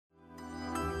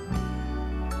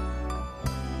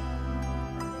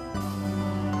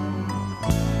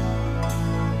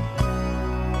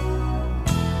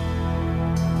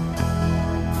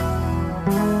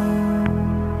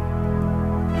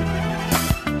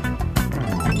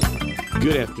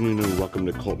Good afternoon and welcome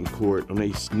to Colton Court on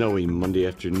a snowy Monday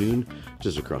afternoon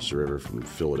just across the river from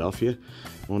Philadelphia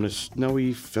on a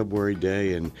snowy February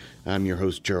day. And I'm your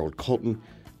host, Gerald Colton,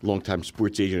 longtime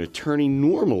sports agent attorney.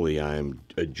 Normally, I'm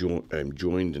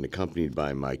joined and accompanied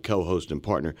by my co-host and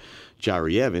partner,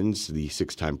 Jari Evans, the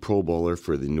six-time Pro Bowler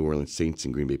for the New Orleans Saints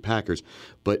and Green Bay Packers.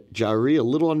 But Jari, a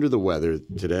little under the weather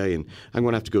today, and I'm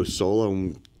going to have to go solo.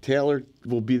 And Taylor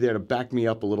will be there to back me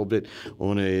up a little bit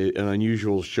on an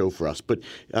unusual show for us. But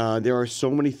there are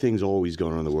so many things always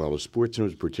going on in the world of sports, and it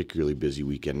was a particularly busy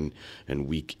weekend and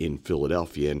week in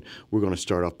Philadelphia. And we're going to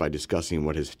start off by discussing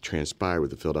what has transpired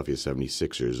with the Philadelphia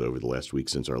 76ers over the last week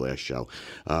since our last show.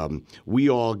 We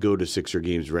all go to Sixer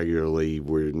games regularly.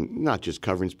 We're not just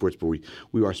covering sports, but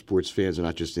we are sports fans and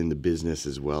not just in the business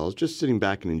as well as just sitting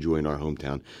back and enjoying our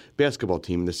hometown basketball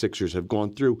team. And the Sixers have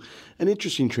gone through an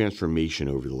interesting transformation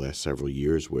over the last several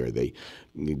years where they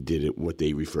did what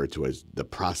they refer to as the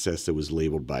process that was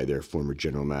labeled by their former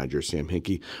general manager, Sam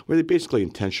Hinkie, where they basically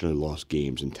intentionally lost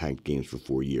games and tanked games for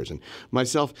 4 years. And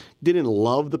myself didn't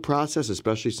love the process,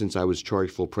 especially since I was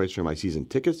charged full price for my season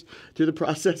tickets to the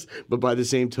process. But by the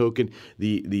same token,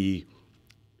 the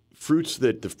fruits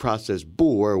that the process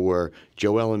bore were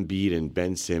Joel Embiid and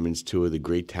Ben Simmons, two of the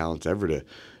great talents ever to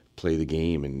play the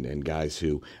game, and guys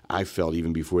who I felt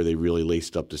even before they really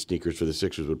laced up the sneakers for the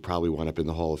Sixers would probably wind up in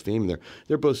the Hall of Fame.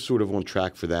 They're both sort of on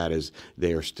track for that as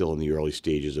they are still in the early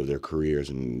stages of their careers,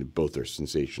 and both are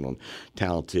sensational and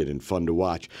talented and fun to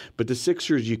watch. But the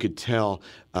Sixers, you could tell,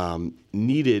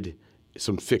 needed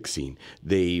some fixing.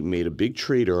 They made a big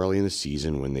trade early in the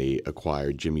season when they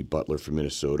acquired Jimmy Butler from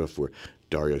Minnesota for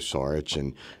Dario Saric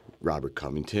and Robert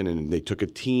Covington, and they took a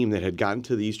team that had gotten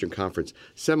to the Eastern Conference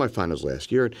semifinals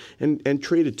last year and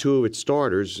traded two of its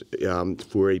starters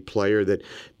for a player that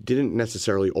didn't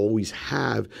necessarily always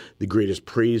have the greatest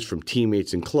praise from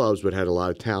teammates and clubs, but had a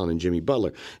lot of talent in Jimmy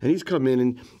Butler. And he's come in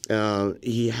and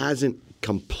he hasn't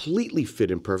completely fit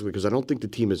in perfectly because I don't think the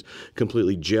team has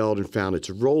completely gelled and found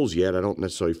its roles yet. I don't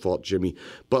necessarily fault Jimmy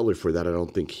Butler for that. I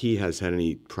don't think he has had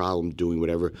any problem doing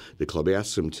whatever the club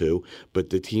asks him to, but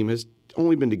the team has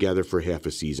only been together for half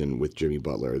a season with Jimmy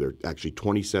Butler. They're actually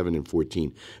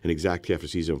 27-14, an exact half a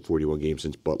season, 41 games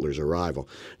since Butler's arrival.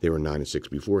 They were 9-6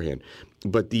 beforehand.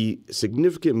 But the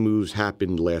significant moves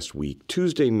happened last week.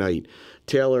 Tuesday night,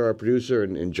 Taylor, our producer,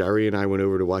 and Jari and I went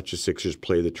over to watch the Sixers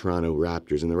play the Toronto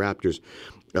Raptors. And the Raptors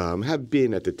have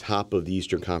been at the top of the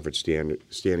Eastern Conference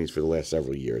standings for the last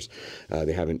several years.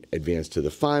 They haven't advanced to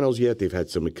the finals yet. They've had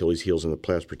some Achilles heels in the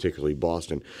playoffs, particularly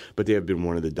Boston, but they have been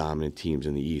one of the dominant teams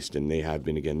in the East, and they have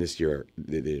been again this year.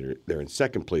 They're in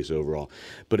second place overall,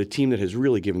 but a team that has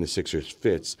really given the Sixers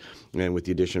fits, and with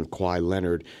the addition of Kawhi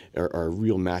Leonard, are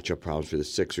real matchup problems for the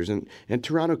Sixers. And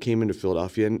Toronto came into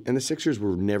Philadelphia, and the Sixers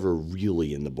were never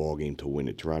really in the ballgame to win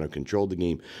it. Toronto controlled the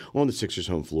game on the Sixers'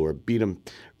 home floor, beat them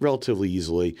relatively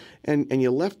easily, and you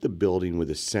left the building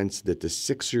with a sense that the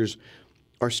Sixers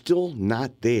are still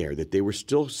not there, that they were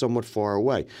still somewhat far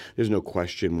away. There's no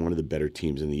question one of the better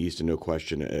teams in the East, and no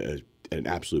question an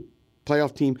absolute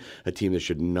playoff team, a team that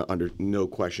should under no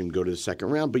question go to the second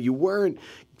round, but you weren't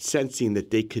sensing that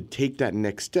they could take that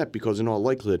next step because in all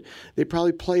likelihood, they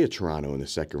probably play a Toronto in the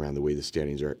second round the way the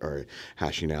standings are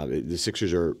hashing out. The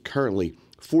Sixers are currently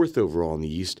fourth overall in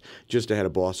the East, just ahead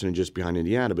of Boston and just behind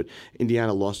Indiana. But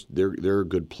Indiana lost their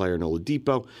good player,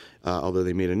 Oladipo, although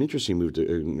they made an interesting move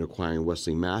to acquiring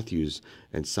Wesley Matthews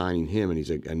and signing him. And he's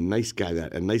a nice guy,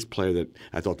 a nice player that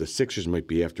I thought the Sixers might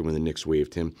be after when the Knicks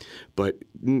waived him. But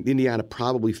Indiana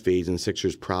probably fades, and the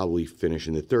Sixers probably finish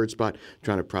in the third spot.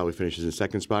 Toronto probably finishes in the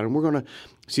second spot. And we're going to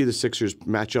see the Sixers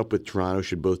match up with Toronto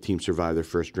should both teams survive their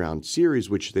first-round series,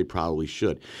 which they probably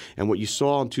should. And what you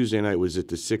saw on Tuesday night was that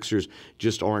the Sixers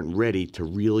just aren't ready to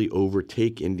really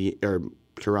overtake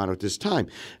Toronto at this time.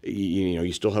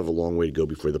 You still have a long way to go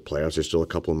before the playoffs. There's still a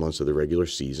couple of months of the regular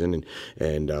season,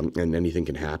 and anything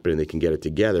can happen, and they can get it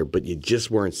together. But you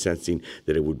just weren't sensing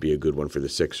that it would be a good one for the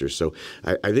Sixers. So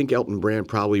I think Elton Brand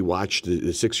probably watched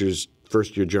the Sixers'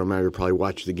 first-year general manager probably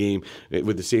watched the game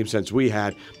with the same sense we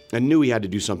had and knew he had to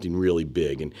do something really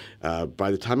big. And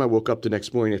by the time I woke up the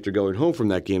next morning after going home from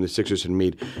that game, the Sixers had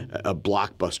made a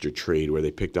blockbuster trade where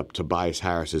they picked up Tobias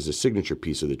Harris as a signature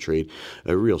piece of the trade,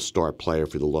 a real star player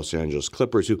for the Los Angeles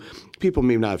Clippers, who people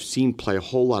may not have seen play a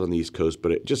whole lot on the East Coast,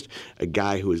 but just a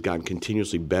guy who has gotten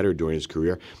continuously better during his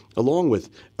career, along with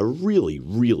a really,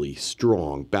 really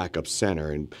strong backup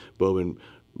center in Boban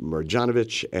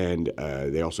Marjanovic, and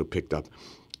they also picked up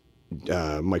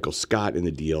Michael Scott in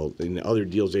the deal. In the other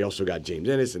deals, they also got James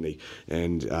Ennis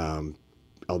and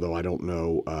although I don't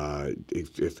know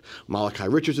if Malachi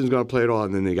Richardson's going to play at all.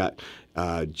 And then they got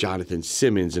Jonathan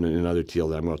Simmons in another deal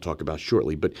that I'm going to talk about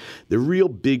shortly. But the real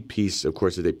big piece, of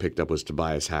course, that they picked up was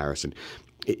Tobias Harris. And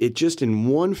it just in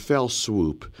one fell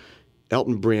swoop,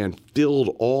 Elton Brand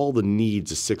filled all the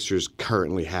needs the Sixers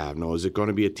currently have. Now, is it going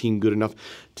to be a team good enough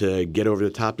to get over the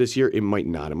top this year? It might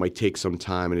not. It might take some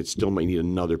time, and it still might need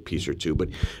another piece or two.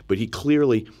 But he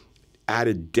clearly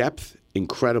added depth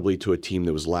incredibly to a team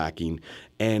that was lacking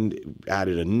and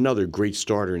added another great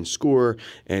starter and scorer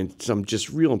and some just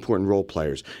real important role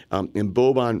players. In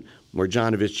Boban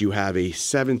Marjanovic, you have a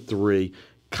 7'3",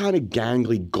 kind of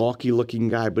gangly, gawky-looking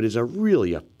guy, but is a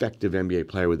really effective NBA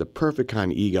player with a perfect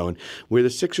kind of ego. And where the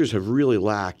Sixers have really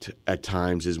lacked at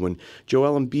times is when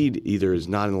Joel Embiid either is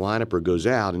not in the lineup or goes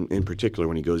out, and in particular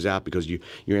when he goes out because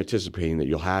you're anticipating that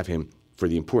you'll have him for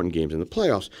the important games in the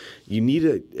playoffs. You need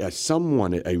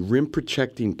a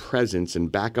rim-protecting presence and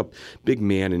backup big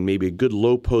man and maybe a good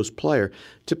low-post player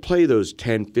to play those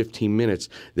 10, 15 minutes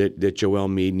that Joel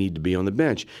Embiid need to be on the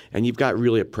bench. And you've got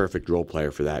really a perfect role player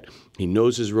for that. He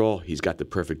knows his role. He's got the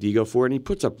perfect ego for it, and he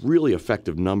puts up really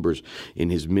effective numbers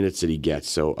in his minutes that he gets.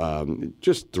 So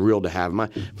just thrilled to have him.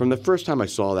 From the first time I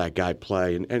saw that guy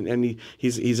play, and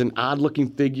he's an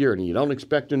odd-looking figure, and you don't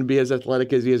expect him to be as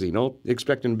athletic as he is. You don't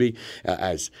expect him to be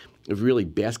as really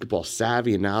basketball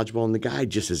savvy and knowledgeable, and the guy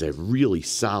just is a really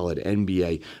solid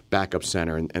NBA backup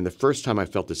center. And the first time I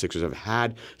felt the Sixers have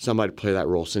had somebody play that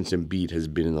role since Embiid has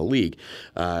been in the league.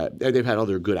 They've had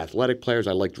other good athletic players.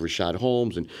 I liked Rashad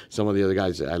Holmes and some of the other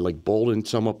guys. I like Bolden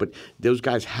somewhat, but those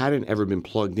guys hadn't ever been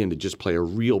plugged in to just play a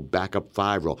real backup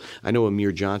five role. I know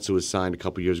Amir Johnson was signed a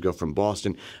couple years ago from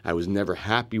Boston. I was never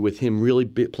happy with him really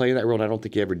playing that role, and I don't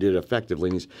think he ever did it effectively,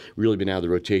 and he's really been out of the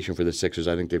rotation for the Sixers.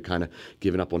 I think they've kind of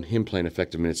given up on him playing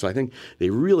effective minutes. So I think they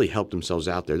really helped themselves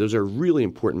out there. Those are really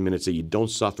important minutes that you don't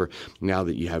suffer now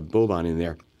that you have Boban in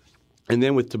there. And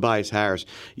then with Tobias Harris,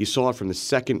 you saw it from the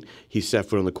second he set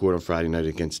foot on the court on Friday night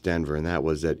against Denver, and that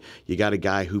was that you got a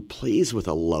guy who plays with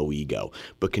a low ego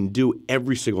but can do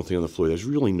every single thing on the floor. There's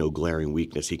really no glaring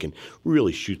weakness. He can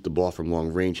really shoot the ball from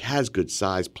long range, has good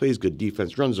size, plays good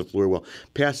defense, runs the floor well,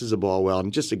 passes the ball well,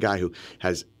 and just a guy who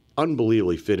has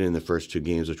unbelievably fit in the first two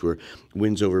games, which were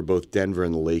wins over both Denver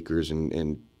and the Lakers,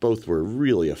 and both were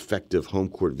really effective home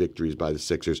court victories by the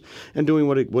Sixers and doing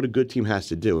what a good team has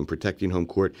to do in protecting home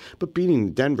court, but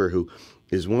beating Denver, who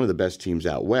is one of the best teams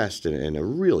out west and a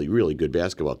really, really good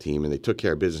basketball team, and they took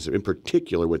care of business. In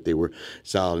particular, what they were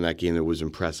solid in that game that was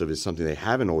impressive is something they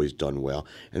haven't always done well,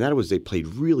 and that was they played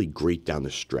really great down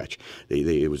the stretch.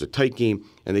 It was a tight game,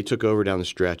 and they took over down the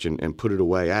stretch and put it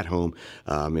away at home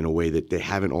in a way that they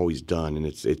haven't always done, and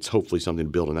it's hopefully something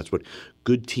to build, and that's what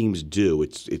good teams do.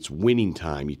 It's winning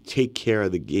time. You take care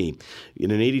of the game.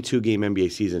 In an 82-game NBA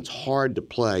season, it's hard to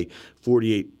play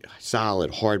 48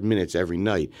 solid, hard minutes every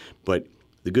night, but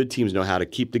the good teams know how to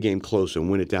keep the game close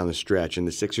and win it down the stretch, and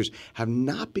the Sixers have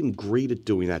not been great at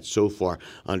doing that so far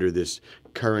under this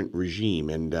current regime.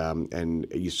 And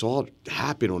you saw it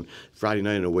happen on Friday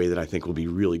night in a way that I think will be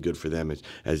really good for them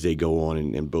as they go on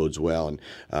and bodes well.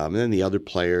 And then the other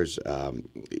players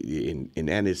in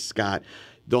Ennis, Scott,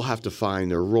 they'll have to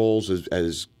find their roles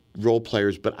as role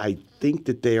players, but I think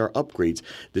that they are upgrades.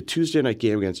 The Tuesday night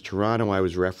game against Toronto I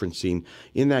was referencing,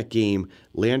 in that game,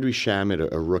 Landry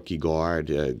Shamet, a rookie guard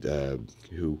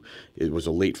who was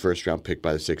a late first-round pick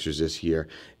by the Sixers this year,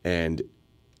 and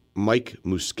Mike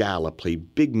Muscala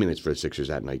played big minutes for the Sixers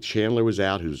that night. Chandler was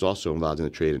out, who was also involved in the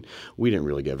trade, and we didn't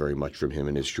really get very much from him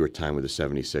in his short time with the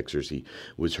 76ers. He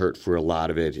was hurt for a lot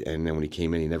of it, and then when he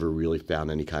came in, he never really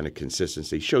found any kind of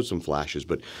consistency. He showed some flashes,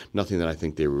 but nothing that I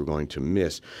think they were going to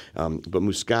miss. But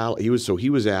Muscala, he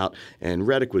was out, and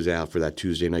Redick was out for that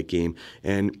Tuesday night game,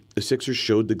 and the Sixers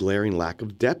showed the glaring lack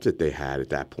of depth that they had at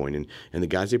that point. And the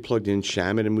guys they plugged in,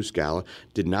 Shamet and Muscala,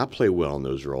 did not play well in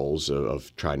those roles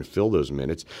of trying to fill those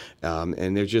minutes.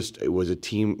 And it was a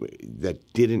team that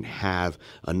didn't have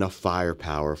enough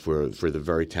firepower for the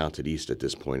very talented East at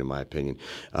this point, in my opinion.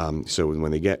 So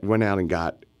when they went out and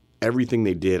got everything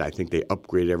they did, I think they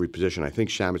upgraded every position. I think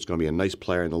Shamet's going to be a nice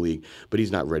player in the league, but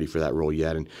he's not ready for that role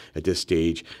yet. And at this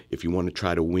stage, if you want to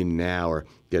try to win now or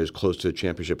get as close to the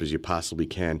championship as you possibly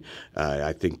can,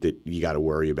 I think that you got to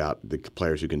worry about the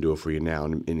players who can do it for you now.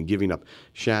 And giving up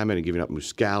Shamet and giving up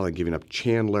Muscala and giving up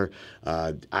Chandler,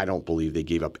 I don't believe they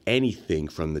gave up anything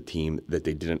from the team that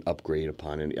they didn't upgrade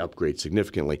upon and upgrade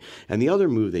significantly. And the other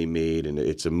move they made, and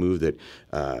it's a move that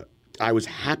I was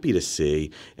happy to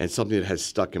see, and something that has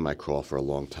stuck in my craw for a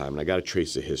long time, and I got to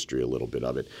trace the history a little bit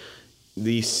of it.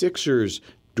 The Sixers,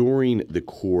 during the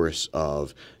course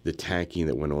of the tanking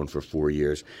that went on for 4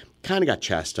 years, kind of got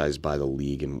chastised by the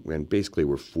league and basically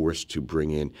were forced to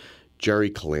bring in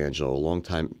Jerry Colangelo, a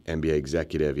longtime NBA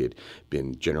executive. He had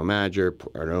been general manager,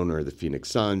 an owner of the Phoenix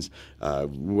Suns,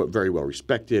 very well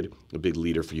respected, a big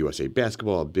leader for USA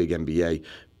Basketball, a big NBA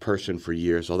person for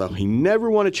years, although he never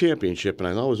won a championship, and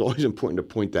I thought it was always important to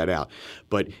point that out.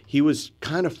 But he was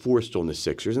kind of forced on the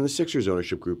Sixers, and the Sixers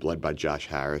ownership group led by Josh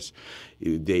Harris,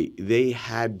 they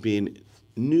had been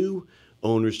new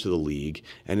owners to the league,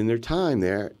 and in their time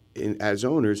there as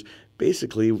owners,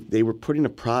 basically, they were putting a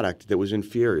product that was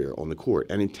inferior on the court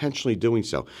and intentionally doing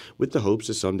so with the hopes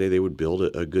that someday they would build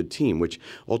a good team, which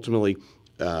ultimately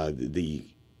the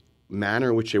manner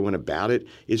in which they went about it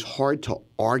is hard to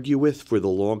argue with for the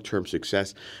long-term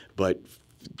success, but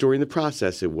during the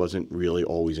process, it wasn't really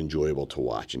always enjoyable to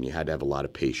watch, and you had to have a lot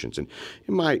of patience. And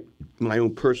in my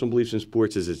own personal beliefs in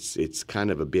sports is it's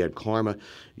kind of a bad karma.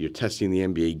 You're testing the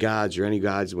NBA gods or any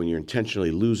gods when you're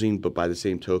intentionally losing, but by the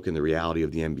same token, the reality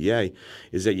of the NBA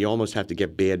is that you almost have to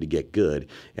get bad to get good.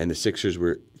 And the Sixers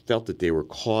felt that they were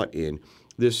caught in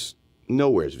this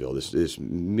nowheresville, this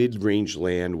mid-range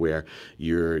land where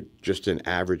you're just an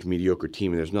average, mediocre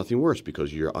team, and there's nothing worse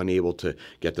because you're unable to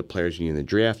get the players you need in the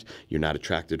draft. You're not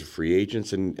attracted to free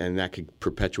agents, and that could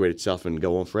perpetuate itself and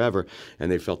go on forever.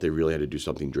 And they felt they really had to do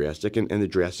something drastic, and the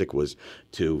drastic was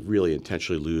to really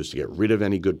intentionally lose, to get rid of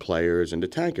any good players, and to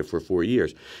tank it for 4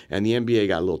 years. And the NBA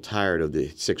got a little tired of the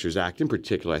Sixers act. In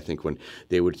particular, I think when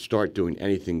they would start doing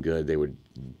anything good, they would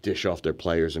dish off their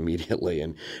players immediately,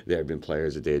 and there have been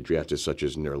players that they had drafted such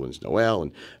as Nerlens Noel,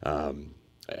 and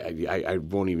I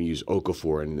won't even use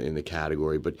Okafor in the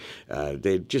category, but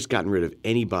they'd just gotten rid of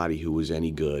anybody who was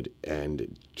any good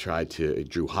and tried to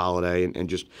Drew Holiday and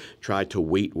just tried to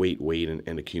wait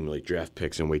and accumulate draft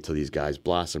picks and wait till these guys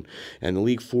blossom. And the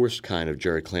league forced kind of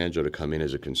Jerry Colangelo to come in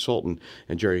as a consultant,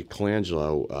 and Jerry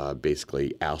Colangelo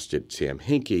basically ousted Sam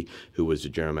Hinkie, who was the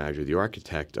general manager, the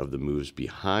architect of the moves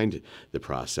behind the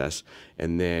process.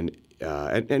 And then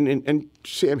and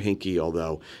Sam Hinkie,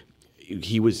 although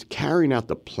he was carrying out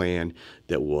the plan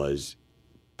that was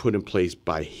put in place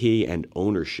by he and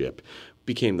ownership,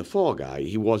 became the fall guy.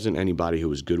 He wasn't anybody who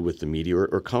was good with the media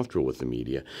or comfortable with the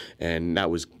media. And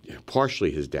that was partially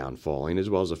his downfall, and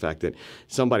as well as the fact that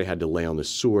somebody had to lay on the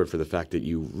sword for the fact that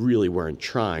you really weren't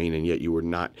trying, and yet you were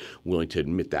not willing to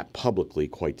admit that publicly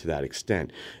quite to that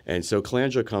extent. And so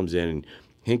Colangelo comes in, and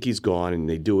Hinkie's gone, and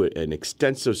they do an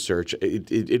extensive search.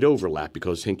 It overlapped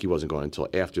because Hinkie wasn't gone until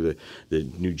after the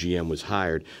new GM was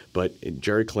hired. But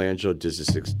Jerry Colangelo does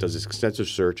this extensive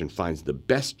search and finds the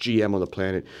best GM on the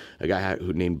planet, a guy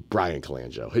who named Brian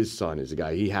Colangelo. His son is the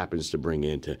guy he happens to bring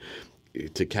in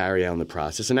to carry on the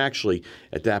process, and actually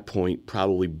at that point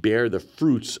probably bear the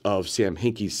fruits of Sam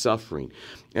Hinkie's suffering.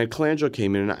 And Colangelo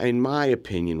came in, and in my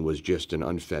opinion, was just an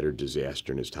unfettered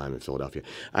disaster in his time in Philadelphia.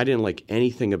 I didn't like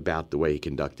anything about the way he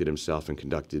conducted himself and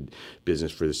conducted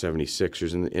business for the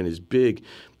 76ers, and his big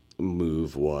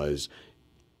move was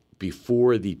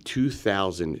before the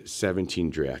 2017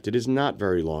 draft. It is not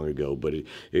very long ago, but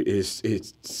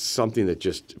it's something that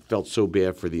just felt so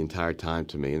bad for the entire time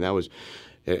to me, and that was.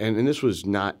 And this was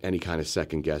not any kind of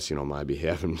second guessing on my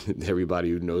behalf, and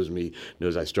everybody who knows me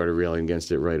knows I started railing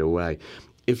against it right away.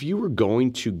 If you were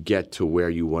going to get to where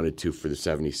you wanted to for the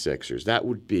 76ers, that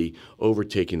would be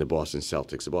overtaking the Boston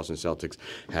Celtics. The Boston Celtics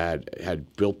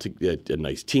had built a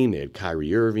nice team. They had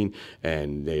Kyrie Irving,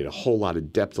 and they had a whole lot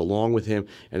of depth along with him.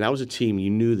 And that was a team you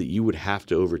knew that you would have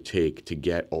to overtake to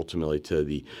get ultimately to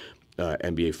the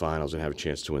NBA Finals and have a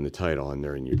chance to win the title. And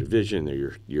they're in your division.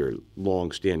 They're your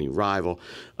long-standing rival.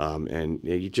 And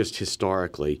you just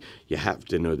historically, you have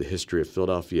to know the history of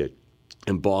Philadelphia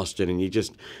and Boston, and you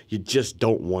just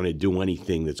don't want to do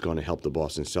anything that's going to help the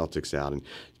Boston Celtics out. And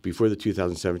before the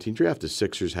 2017 draft, the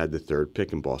Sixers had the third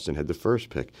pick and Boston had the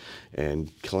first pick.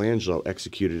 And Colangelo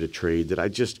executed a trade that I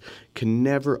just can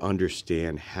never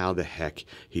understand how the heck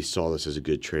he saw this as a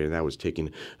good trade. And that was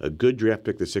taking a good draft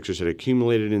pick the Sixers had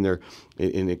accumulated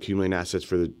in accumulating assets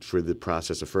for the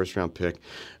process, a first-round pick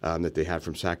that they had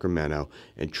from Sacramento,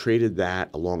 and traded that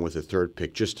along with a third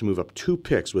pick just to move up 2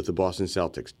 picks with the Boston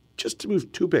Celtics, just to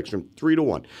move 2 picks from 3 to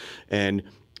 1. And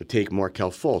take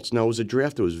Markelle Fultz. Now, it was a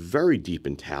draft that was very deep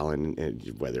in talent, and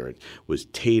whether it was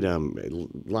Tatum,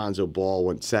 Lonzo Ball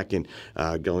went second,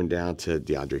 going down to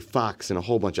DeAndre Fox and a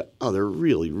whole bunch of other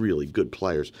really, really good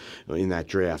players in that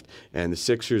draft. And the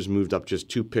Sixers moved up just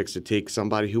 2 picks to take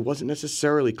somebody who wasn't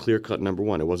necessarily clear-cut number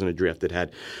one. It wasn't a draft that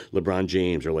had LeBron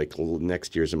James, or like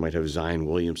next year's it might have Zion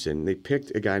Williamson. They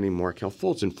picked a guy named Markelle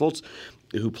Fultz, and Fultz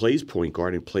who plays point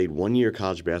guard and played 1 year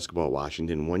college basketball at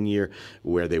Washington, 1 year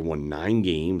where they won 9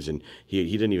 games, and he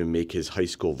didn't even make his high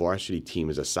school varsity team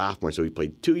as a sophomore. So he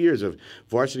played 2 years of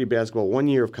varsity basketball, 1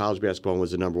 year of college basketball, and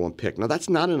was the number 1 pick. Now, that's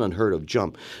not an unheard of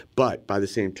jump, but by the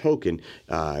same token,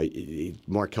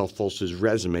 Markelle Fultz's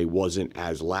resume wasn't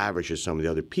as lavish as some of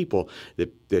the other people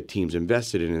that teams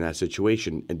invested in that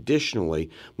situation. Additionally,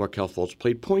 Markelle Fultz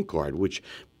played point guard, which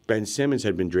Ben Simmons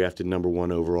had been drafted number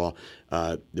 1 overall.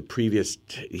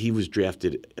 He was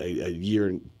drafted a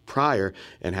year prior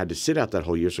and had to sit out that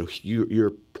whole year. So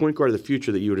your point guard of the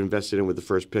future that you had invested in with the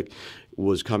first pick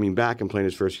was coming back and playing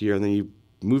his first year, and then you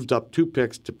moved up 2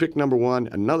 picks to pick number 1,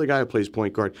 another guy who plays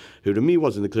point guard, who to me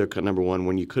wasn't the clear-cut number 1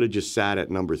 when you could have just sat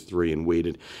at number 3 and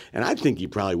waited. And I think you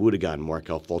probably would have gotten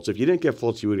Markelle Fultz. If you didn't get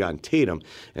Fultz, you would have gotten Tatum.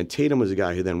 And Tatum was a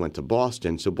guy who then went to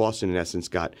Boston. So Boston, in essence,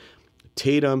 got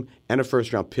Tatum and a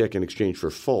first-round pick in exchange for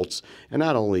Fultz. And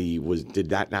not only did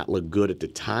that not look good at the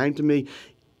time to me,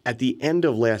 at the end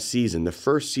of last season, the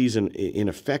first season in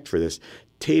effect for this,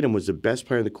 Tatum was the best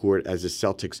player on the court as the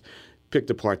Celtics picked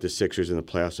apart the Sixers in the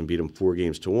playoffs and beat them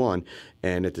 4-1.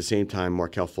 And at the same time,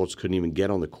 Markelle Fultz couldn't even get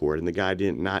on the court. And the guy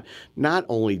not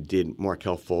only did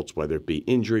Markelle Fultz, whether it be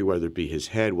injury, whether it be his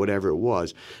head, whatever it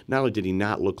was, not only did he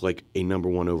not look like a number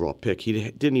 1 overall pick,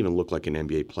 he didn't even look like an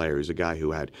NBA player. He was a guy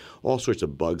who had all sorts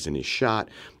of bugs in his shot,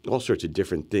 all sorts of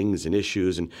different things and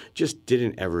issues, and just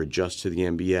didn't ever adjust to the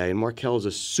NBA. And Markelle is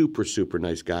a super, super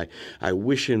nice guy. I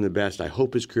wish him the best. I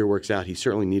hope his career works out. He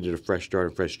certainly needed a fresh start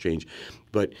and fresh change.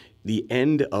 But the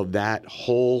end of that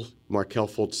whole Markelle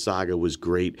Fultz saga was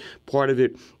great. Part of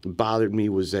it bothered me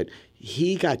was that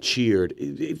he got cheered.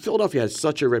 Philadelphia has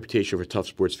such a reputation for tough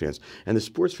sports fans, and the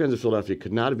sports fans of Philadelphia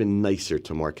could not have been nicer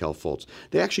to Markelle Fultz.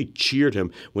 They actually cheered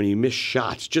him when he missed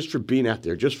shots just for being out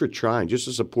there, just for trying, just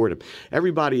to support him.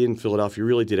 Everybody in Philadelphia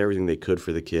really did everything they could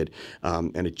for the kid,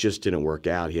 and it just didn't work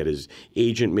out. He had his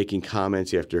agent making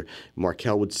comments after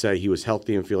Markelle would say he was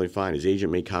healthy and feeling fine. His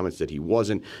agent made comments that he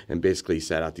wasn't, and basically he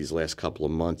sat out these last couple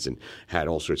of months and had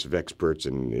all sorts of experts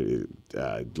and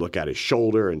look at his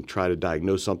shoulder and try to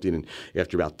diagnose something. And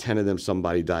after about 10 of them,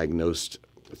 somebody diagnosed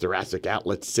thoracic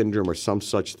outlet syndrome or some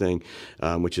such thing,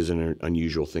 which is an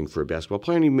unusual thing for a basketball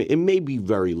player. And it may be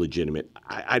very legitimate.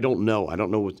 I don't know. I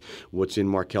don't know what's in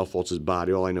Markelle Fultz's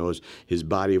body. All I know is his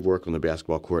body of work on the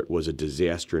basketball court was a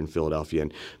disaster in Philadelphia.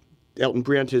 And Elton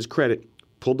Brand, to his credit,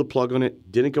 pulled the plug on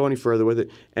it, didn't go any further with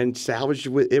it, and salvaged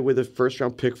it with a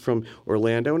first-round pick from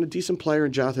Orlando and a decent player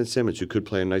in Jonathan Simmons, who could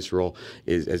play a nice role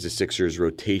as the Sixers'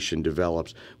 rotation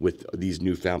develops with these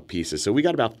newfound pieces. So we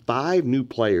got about 5 new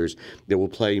players that will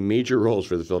play major roles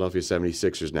for the Philadelphia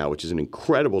 76ers now, which is an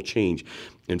incredible change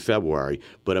in February,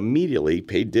 but immediately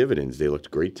paid dividends. They looked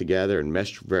great together and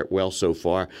meshed very well so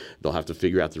far. They'll have to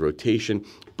figure out the rotation.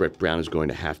 Brett Brown is going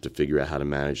to have to figure out how to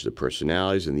manage the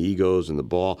personalities and the egos and the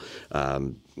ball.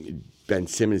 Ben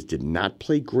Simmons did not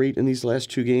play great in these last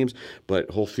 2 games, but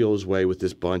he'll feel his way with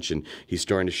this bunch, and he's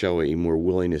starting to show a more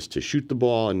willingness to shoot the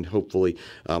ball, and hopefully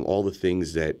all the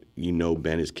things that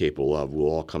Ben is capable of will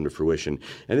all come to fruition.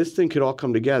 And this thing could all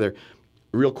come together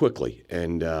real quickly,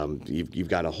 and you've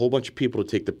got a whole bunch of people to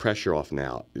take the pressure off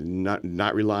now,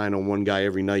 not relying on one guy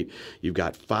every night. You've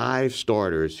got 5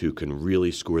 starters who can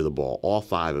really score the ball, all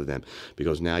 5 of them,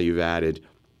 because now you've added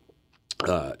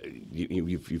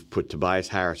you've put Tobias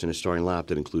Harris in a starting lineup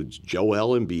that includes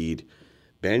Joel Embiid,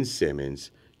 Ben Simmons,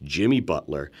 Jimmy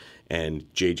Butler,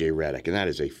 and J.J. Redick, and that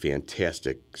is a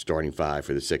fantastic starting 5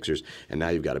 for the Sixers. And now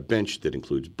you've got a bench that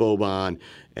includes Boban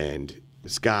and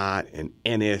Scott and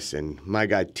Ennis and my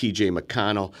guy T.J.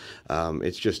 McConnell.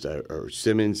 It's just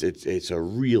Simmons. It's a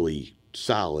really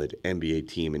solid NBA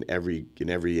team in every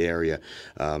area,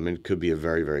 and it could be a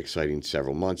very, very exciting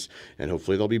several months. And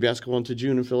hopefully there'll be basketball into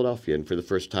June in Philadelphia. And for the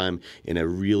first time in a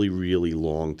really, really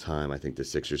long time, I think the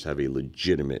Sixers have a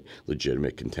legitimate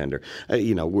contender.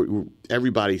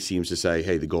 Everybody seems to say,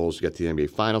 hey, the goal is to get to the NBA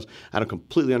Finals. I don't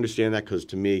completely understand that, because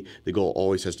to me, the goal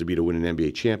always has to be to win an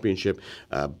NBA championship.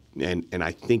 And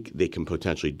I think they can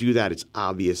potentially do that. It's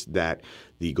obvious that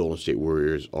the Golden State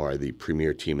Warriors are the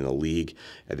premier team in the league.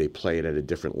 They play it at a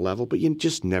different level, but you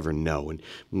just never know. And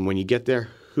when you get there,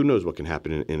 who knows what can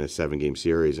happen in a 7-game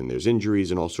series, and there's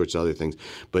injuries and all sorts of other things.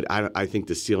 But I think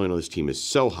the ceiling of this team is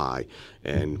so high,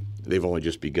 and they've only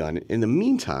just begun. In the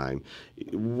meantime,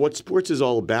 what sports is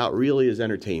all about really is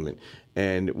entertainment.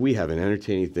 And we have an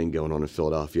entertaining thing going on in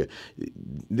Philadelphia.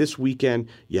 This weekend,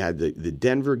 you had the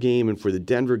Denver game, and for the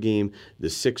Denver game, the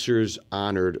Sixers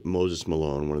honored Moses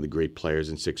Malone, one of the great players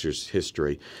in Sixers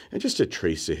history. And just to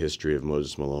trace the history of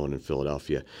Moses Malone in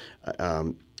Philadelphia,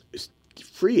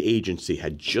 free agency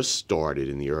had just started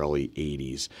in the early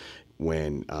 80s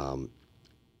when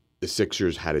the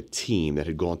Sixers had a team that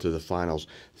had gone to the finals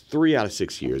 3 out of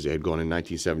 6 years. They had gone in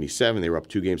 1977. They were up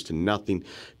 2-0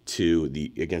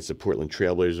 against the Portland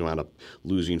Trailblazers, and wound up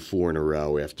losing 4 in a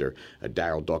row after a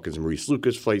Darryl Dawkins and Maurice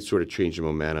Lucas fight sort of changed the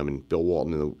momentum, and Bill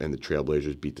Walton and the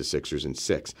Trailblazers beat the Sixers in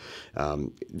 6.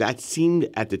 That seemed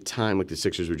at the time like the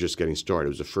Sixers were just getting started. It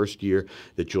was the first year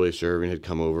that Julius Erving had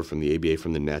come over from the ABA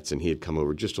from the Nets, and he had come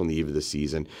over just on the eve of the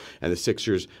season. And the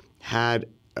Sixers had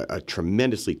a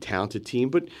tremendously talented team,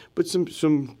 but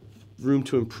some room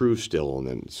to improve still. And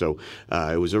then, so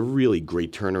it was a really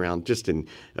great turnaround. Just in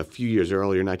a few years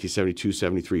earlier, 1972,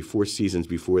 73, 4 seasons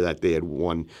before that, they had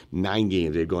won 9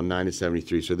 games. They had gone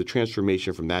 9-73. So the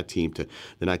transformation from that team to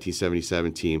the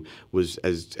 1977 team was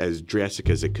as drastic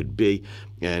as it could be,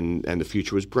 and the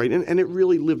future was bright. And it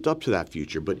really lived up to that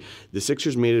future. But the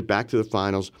Sixers made it back to the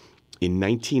finals in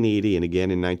 1980 and again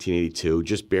in 1982,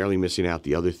 just barely missing out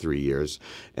the other 3 years.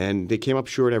 And they came up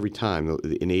short every time.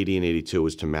 In 80 and 82, it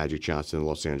was to Magic Johnson and the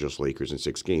Los Angeles Lakers in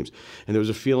 6 games. And there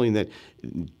was a feeling that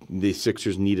the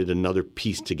Sixers needed another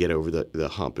piece to get over the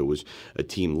hump. It was a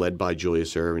team led by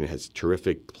Julius Erving. It has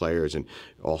terrific players and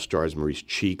all-stars Maurice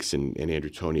Cheeks and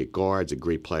Andrew Toney at guards, a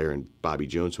great player, and Bobby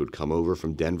Jones, who had come over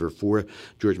from Denver for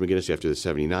George McGinnis after the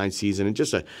 79 season. And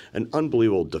just an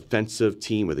unbelievable defensive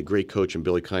team with a great coach in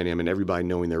Billy Cunningham and everybody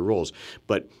knowing their roles.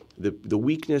 But the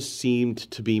weakness seemed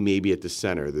to be maybe at the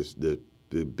center.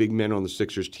 The big men on the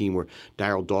Sixers team were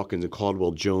Darryl Dawkins and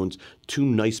Caldwell Jones, 2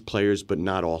 nice players, but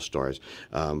not all-stars.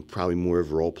 Probably more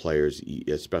of role players,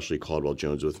 especially Caldwell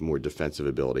Jones with more defensive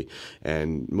ability.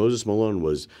 And Moses Malone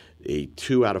was a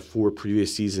 2 out of 4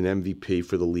 previous season MVP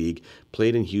for the league,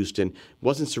 played in Houston,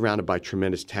 wasn't surrounded by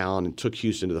tremendous talent, and took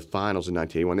Houston to the finals in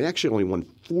 1981. They actually only won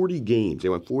 40 games. They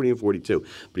won 40 and 42,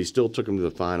 but he still took them to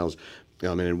the finals.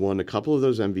 And won a couple of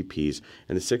those MVPs.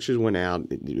 And the Sixers went out,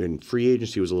 and free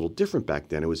agency was a little different back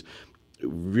then. It was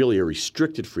really a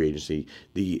restricted free agency.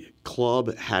 The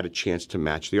club had a chance to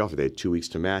match the offer. They had 2 weeks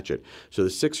to match it. So the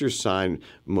Sixers signed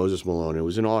Moses Malone. It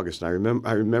was in August. And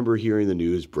I remember hearing the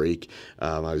news break.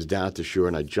 I was down at the shore,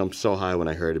 and I jumped so high when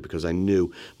I heard it because I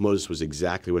knew Moses was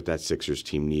exactly what that Sixers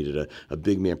team needed, a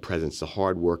big man presence, the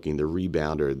hardworking, the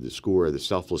rebounder, the scorer, the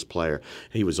selfless player.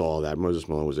 He was all of that. Moses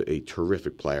Malone was a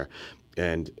terrific player.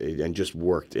 And just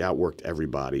outworked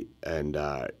everybody. And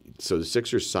so the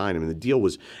Sixers signed him, and the deal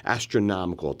was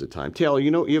astronomical at the time. Taylor,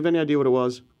 you have any idea what it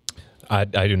was? I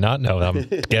do not know. I'm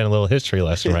getting a little history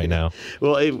lesson right now.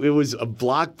 Well, it was a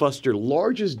blockbuster,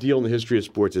 largest deal in the history of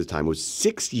sports at the time. It was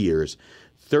 6 years,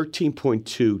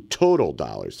 $13.2 total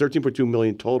dollars, $13.2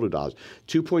 million total dollars,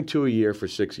 2.2 a year for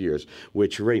 6 years,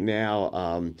 which right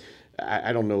now.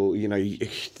 I don't know,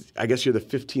 I guess you're the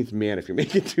 15th man if you're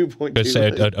making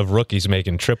 2.2. A rookie's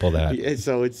making triple that. Yeah,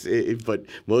 so but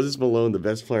Moses Malone, the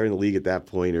best player in the league at that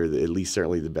point, or at least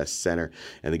certainly the best center,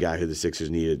 and the guy who the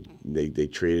Sixers needed,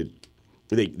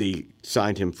 they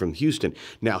signed him from Houston.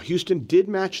 Now, Houston did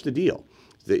match the deal.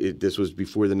 This was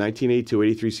before the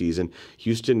 1982-83 season.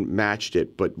 Houston matched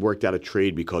it, but worked out a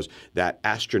trade because that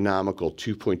astronomical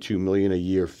 $2.2 million a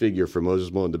year figure for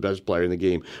Moses Malone, the best player in the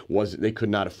game, they could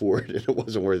not afford it. It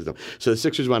wasn't worth it. So the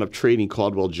Sixers wound up trading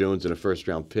Caldwell Jones and a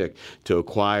first-round pick to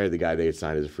acquire the guy they had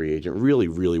signed as a free agent. Really,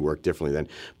 really worked differently then.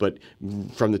 But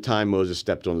from the time Moses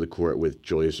stepped onto the court with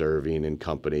Julius Erving and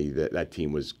company, that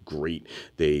team was great.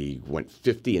 They went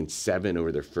 50-7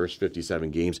 over their first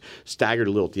 57 games. Staggered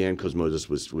a little at the end because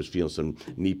Moses was feeling some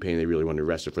knee pain. They really wanted to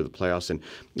rest it for the playoffs. And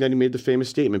then he made the famous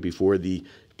statement before the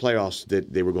playoffs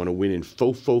that they were going to win in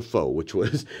fo, which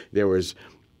was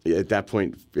at that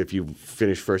point, if you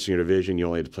finished first in your division, you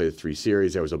only had to play the 3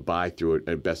 series. There was a bye through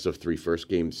a best-of-3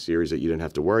 first-game series that you didn't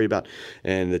have to worry about,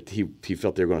 and that he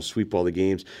felt they were going to sweep all the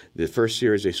games. The first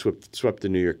series, they swept the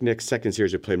New York Knicks. Second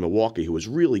series, they played Milwaukee, who was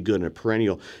really good and a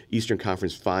perennial Eastern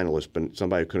Conference finalist, but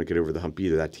somebody who couldn't get over the hump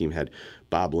either. That team had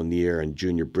Bob Lanier and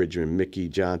Junior Bridgman, Mickey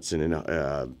Johnson,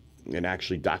 and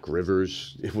actually Doc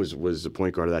Rivers was the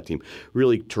point guard of that team.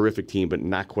 Really terrific team, but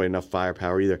not quite enough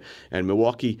firepower either. And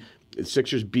Milwaukee, the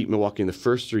Sixers beat Milwaukee in the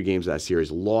first 3 games of that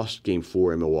series, lost Game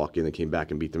 4 in Milwaukee, and then came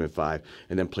back and beat them in 5,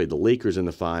 and then played the Lakers in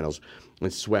the finals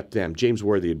and swept them. James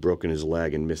Worthy had broken his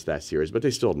leg and missed that series, but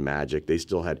they still had Magic. They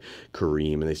still had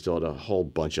Kareem, and they still had a whole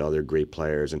bunch of other great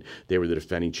players, and they were the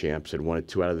defending champs, had won it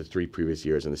 2 out of the 3 previous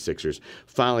years, and the Sixers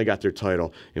finally got their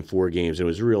title in 4 games. And it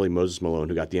was really Moses Malone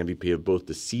who got the MVP of both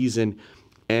the season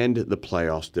and the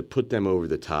playoffs that put them over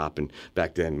the top. And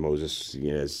back then, Moses,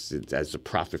 as the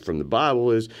prophet from the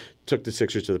Bible is, took the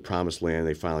Sixers to the promised land.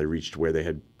 They finally reached where they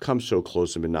had come so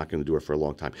close and been knocking on the door for a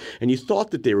long time. And you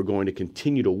thought that they were going to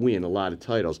continue to win a lot of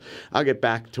titles. I'll get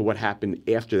back to what happened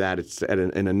after that. It's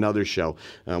in another show.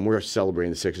 We're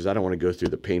celebrating the Sixers. I don't want to go through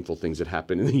the painful things that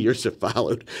happened in the years that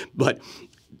followed. But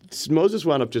Moses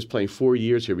wound up just playing 4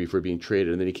 years here before being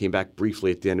traded, and then he came back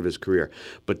briefly at the end of his career.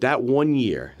 But that 1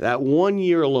 year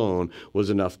alone was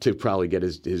enough to probably get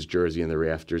his jersey in the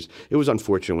rafters. It was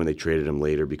unfortunate when they traded him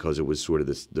later because it was sort of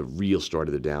the real start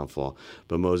of the downfall.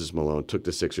 But Moses Malone took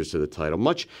the Sixers to the title,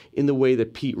 much in the way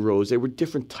that Pete Rose. They were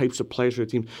different types of players for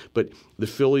the team, but the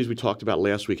Phillies, we talked about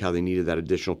last week how they needed that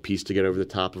additional piece to get over the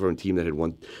top of a team that had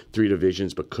won 3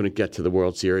 divisions but couldn't get to the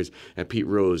World Series, and Pete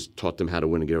Rose taught them how to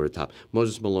win and get over the top.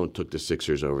 Moses Malone took the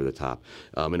Sixers over the top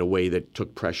in a way that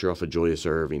took pressure off of Julius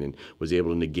Erving and was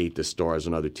able to negate the stars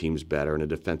on other teams better, and a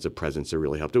defensive presence that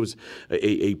really helped. It was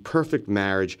a perfect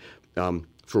marriage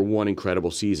for one incredible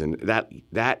season.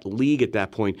 That league at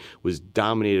that point was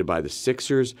dominated by the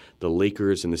Sixers, the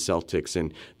Lakers, and the Celtics.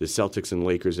 And the Celtics and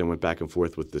Lakers then went back and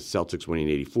forth with the Celtics winning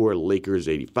 84, Lakers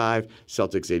 85,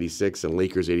 Celtics 86, and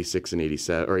Lakers 86 and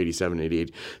 87, or 87 and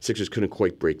 88. Sixers couldn't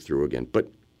quite break through again.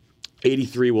 But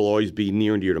 83 will always be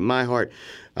near and dear to my heart.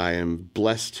 I am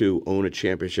blessed to own a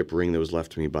championship ring that was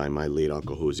left to me by my late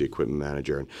uncle, who was the equipment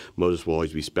manager, and Moses will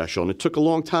always be special. And it took a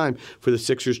long time for the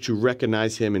Sixers to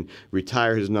recognize him and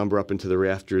retire his number up into the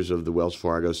rafters of the Wells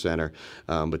Fargo Center,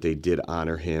 but they did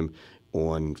honor him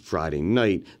on Friday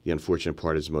night. The unfortunate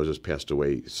part is Moses passed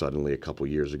away suddenly a couple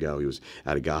years ago. He was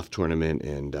at a golf tournament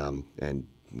and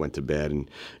went to bed and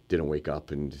didn't wake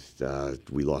up, and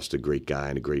we lost a great guy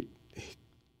and a great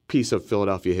piece of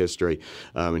Philadelphia history,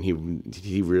 and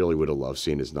he really would have loved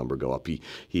seeing his number go up.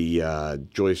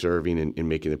 Julius Erving in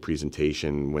making the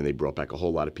presentation when they brought back a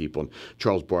whole lot of people, and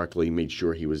Charles Barkley made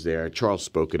sure he was there. Charles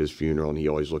spoke at his funeral, and he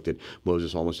always looked at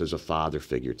Moses almost as a father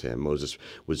figure to him. Moses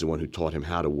was the one who taught him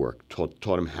how to work,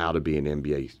 taught him how to be an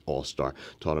NBA All-Star,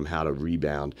 taught him how to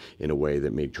rebound in a way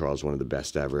that made Charles one of the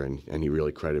best ever, and he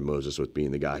really credited Moses with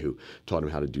being the guy who taught him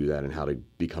how to do that and how to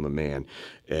become a man.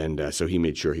 And so he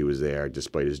made sure he was there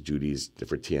despite his duties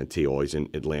for TNT, always in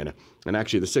Atlanta. And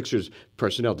actually, the Sixers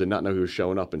personnel did not know he was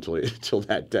showing up until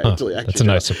that day. Until he actually that's a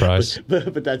nice surprise.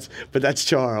 But that's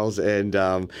Charles, and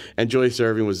Julius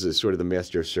Erving was sort of the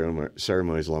master of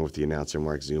ceremonies, along with the announcer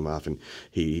Mark Zumoff, and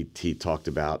he talked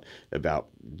about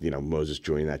Moses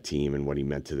joining that team and what he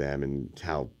meant to them and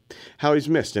how he's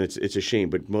missed, and it's a shame.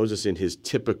 But Moses, in his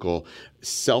typical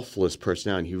selfless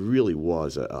personality, he really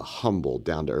was a humble,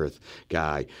 down-to-earth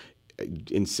guy,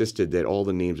 insisted that all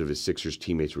the names of his Sixers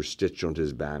teammates were stitched onto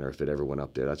his banner if it ever went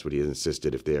up there. That's what he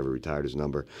insisted if they ever retired his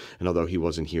number. And although he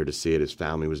wasn't here to see it, his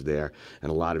family was there, and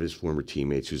a lot of his former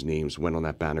teammates whose names went on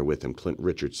that banner with him: Clint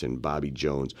Richardson, Bobby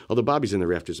Jones, although Bobby's in the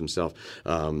rafters himself,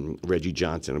 Reggie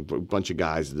Johnson, a bunch of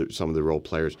guys, some of the role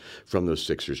players from those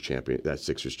Sixers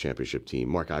championship team.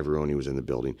 Mark Ivoroni was in the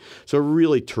building. So a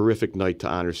really terrific night to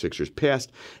honor Sixers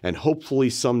past, and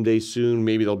hopefully someday soon,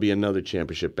 maybe there'll be another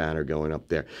championship banner going up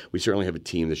there. We certainly have a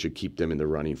team that should keep them in the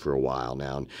running for a while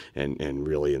now and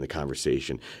really in the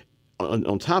conversation.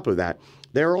 On top of that,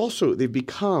 they've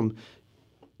become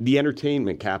the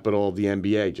entertainment capital of the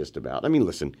NBA, just about. I mean,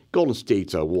 listen, Golden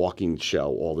State's a walking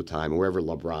show all the time, and wherever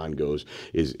LeBron goes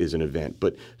is an event.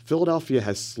 But Philadelphia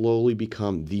has slowly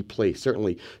become the place,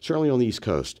 certainly on the East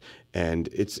Coast. And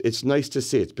it's nice to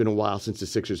see. It's been a while since the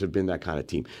Sixers have been that kind of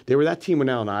team. They were that team when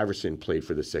Allen Iverson played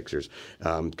for the Sixers,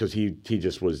 because he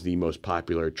just was the most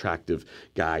popular, attractive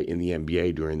guy in the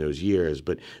NBA during those years.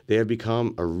 But they have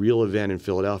become a real event in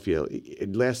Philadelphia.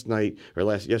 Yesterday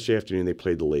afternoon, they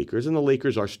played the Lakers, and the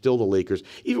Lakers are still the Lakers.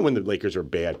 Even when the Lakers are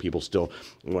bad, people still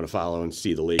want to follow and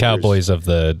see the Lakers. Cowboys of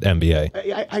the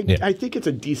NBA. I think it's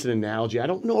a decent analogy. I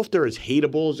don't know if they're as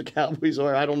hateable as the Cowboys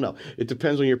are. I don't know. It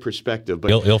depends on your perspective.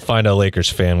 But you'll find a Lakers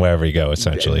fan wherever you go,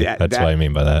 essentially. That's what I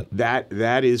mean by that.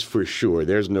 That is for sure.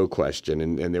 There's no question.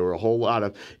 And there were a whole lot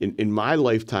of, in my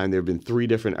lifetime, there have been 3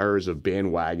 different eras of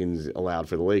bandwagons allowed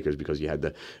for the Lakers, because you had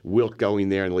the Wilt going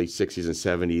there in the late 60s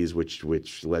and 70s,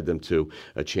 which led them to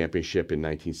a championship in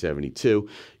 1972.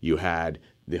 You had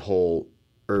the whole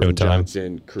Irvin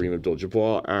Johnson, Kareem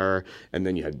Abdul-Jabbar era, and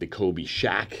then you had the Kobe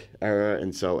Shaq era,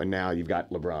 and now you've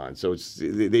got LeBron. So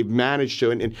they've managed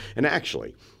to, and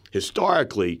actually,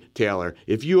 historically, Taylor,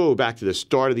 if you go back to the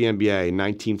start of the NBA in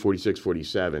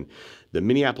 1946-47, the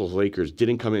Minneapolis Lakers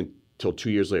didn't come in till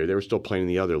 2 years later. They were still playing in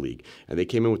the other league. And they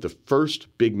came in with the first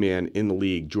big man in the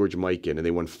league, George Mikan, and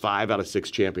they won 5 out of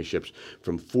 6 championships.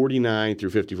 From 49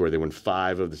 through 54, they won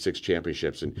 5 of the 6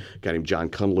 championships. And a guy named John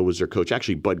Kundla was their coach.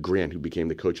 Actually, Bud Grant, who became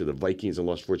the coach of the Vikings and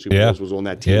lost 4 Super Bowls, was on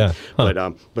that team. Yeah.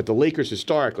 But the Lakers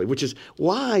historically, which is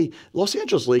why Los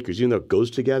Angeles Lakers, even though it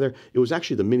goes together, it was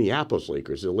actually the Minneapolis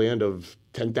Lakers, the land of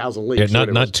 10,000 lakes. Yeah,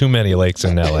 not too many lakes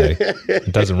in L.A.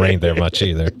 It doesn't rain there much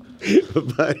either.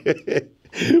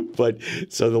 But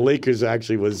so the Lakers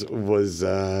actually was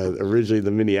originally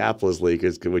the Minneapolis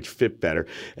Lakers, which fit better.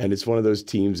 And it's one of those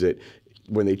teams that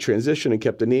when they transitioned and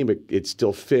kept the name, it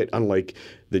still fit, unlike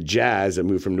the Jazz that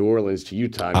moved from New Orleans to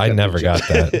Utah. I never got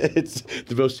that. It's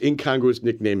the most incongruous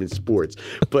nickname in sports.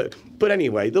 But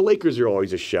anyway, the Lakers are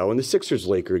always a show, and the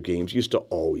Sixers-Lakers games used to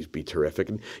always be terrific.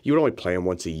 And you would only play them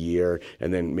once a year,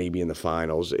 and then maybe in the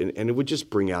finals, and it would just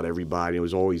bring out everybody. It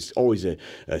was always a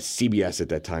CBS at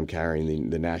that time carrying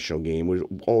the national game. It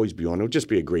would always be on. It would just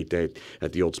be a great day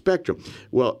at the old Spectrum.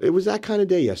 Well, it was that kind of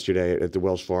day yesterday at the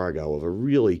Wells Fargo of a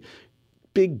really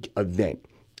big event.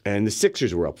 And the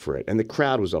Sixers were up for it, and the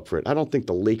crowd was up for it. I don't think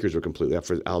the Lakers were completely up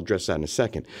for it. I'll address that in a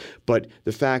second. But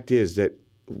the fact is that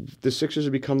the Sixers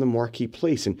have become the marquee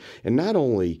place. And not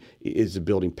only is the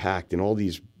building packed and all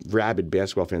these rabid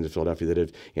basketball fans in Philadelphia that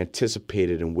have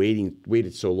anticipated and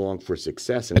waited so long for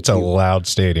success. And it's a loud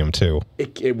stadium, too.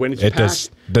 When it's packed,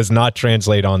 does not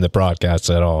translate on the broadcast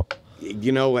at all.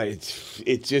 You know, it's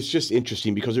just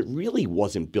interesting because it really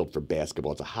wasn't built for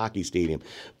basketball. It's a hockey stadium,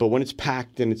 but when it's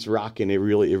packed and it's rocking, it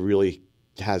really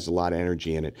has a lot of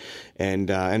energy in it,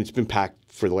 and it's been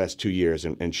packed for the last 2 years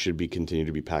and should be continue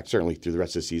to be packed certainly through the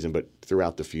rest of the season, but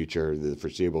throughout the future, the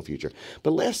foreseeable future.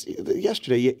 But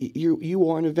yesterday, you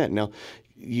are an event. Now,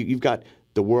 you've got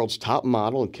the world's top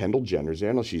model and Kendall Jenner's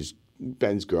there. Now she's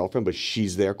Ben's girlfriend, but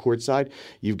she's there courtside.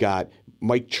 You've got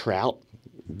Mike Trout,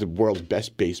 the world's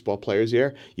best baseball players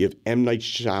there. You have M. Night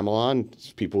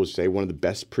Shyamalan, people would say one of the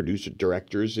best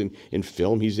directors in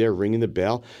film. He's there ringing the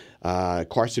bell.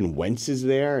 Carson Wentz is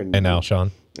there. And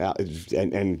Alshon.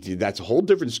 And that's a whole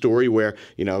different story where,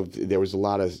 there was a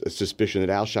lot of suspicion that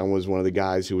Alshon was one of the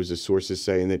guys who was the sources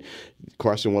saying that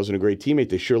Carson wasn't a great teammate.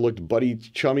 They sure looked buddy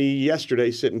chummy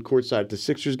yesterday sitting courtside at the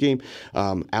Sixers game.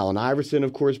 Allen Iverson,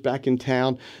 of course, back in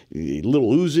town.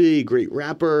 Little Uzi, great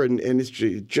rapper. And it's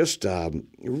just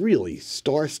really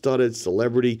star-studded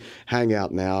celebrity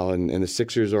hangout now. And the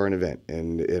Sixers are an event.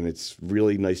 And it's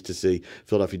really nice to see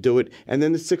Philadelphia do it. And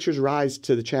then the Sixers rise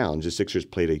to the challenge. The Sixers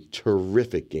played a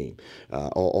terrific game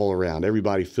all around.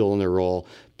 Everybody filling their role,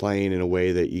 playing in a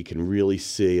way that you can really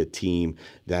see a team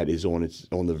that is on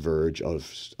the verge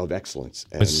of excellence.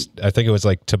 And I think it was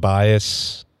like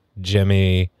Tobias,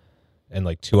 Jimmy, and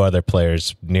like 2 other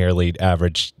players nearly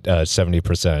averaged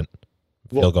 70%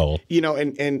 field goal.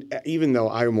 And even though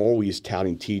I'm always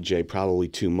touting TJ probably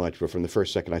too much, but from the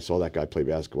first second I saw that guy play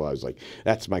basketball, I was like,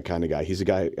 that's my kind of guy. He's a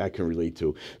guy I can relate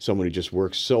to. Someone who just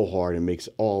works so hard and makes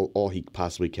all he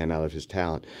possibly can out of his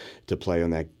talent to play on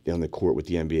the court with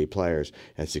the NBA players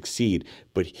and succeed.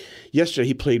 But yesterday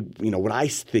he played, what I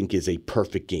think is a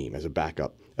perfect game as a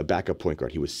backup point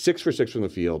guard. He was 6 for 6 from the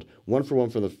field, 1 for 1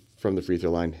 from the free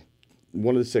throw line.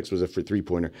 One of the 6 was a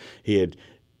 3-pointer. He had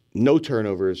no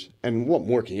turnovers, and what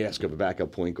more can you ask of a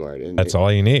backup point guard? And that's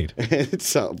all you need.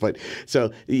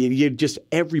 So you just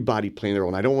everybody playing their role.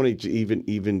 And I don't want to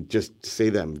even just say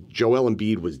them. Joel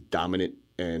Embiid was dominant,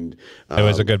 and it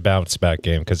was a good bounce back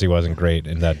game because he wasn't great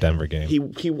in that Denver game.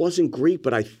 He wasn't great,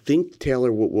 but I think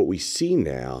Taylor, what we see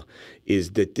now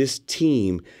is that this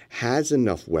team has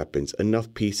enough weapons,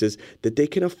 enough pieces that they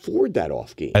can afford that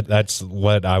off game. That's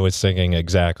what I was thinking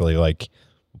exactly. Like,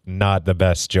 not the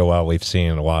best Joel we've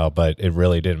seen in a while, but it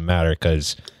really didn't matter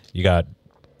because you got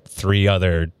 3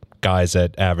 other guys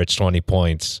that average 20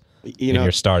 points in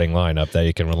your starting lineup that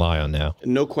you can rely on now.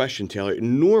 No question, Taylor.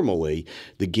 Normally,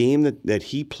 the game that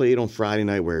he played on Friday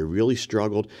night where he really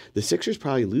struggled, the Sixers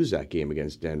probably lose that game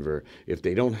against Denver if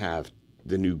they don't have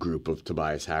the new group of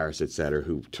Tobias Harris, et cetera,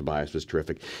 who Tobias was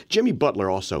terrific. Jimmy Butler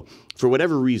also, for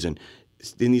whatever reason,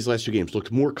 in these last 2 games,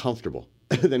 looked more comfortable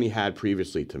than he had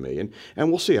previously to me. And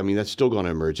we'll see. I mean, that's still going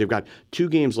to emerge. They've got 2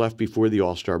 games left before the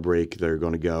All-Star break. They're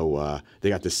going to go they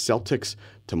got the Celtics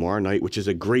tomorrow night, which is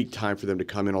a great time for them to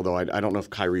come in, although I don't know if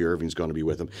Kyrie Irving's going to be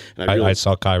with them. And I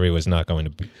saw Kyrie was not going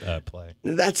to play.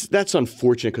 That's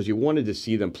unfortunate because you wanted to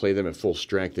see them play them at full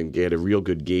strength and get a real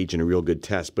good gauge and a real good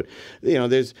test. But,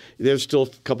 there's still a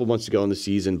couple months to go in the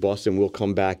season. Boston will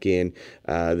come back in.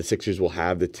 The Sixers will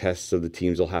have the tests of the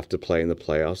teams they'll have to play in the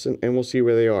playoffs, and we'll see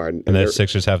where they are. And the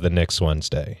Sixers have the Knicks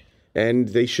Wednesday. And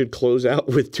they should close out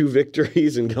with 2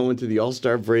 victories and go into the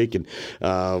All-Star break. And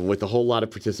with a whole lot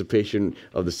of participation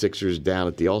of the Sixers down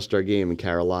at the All-Star game in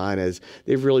Carolina, as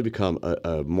they've really become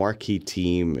a marquee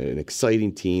team, an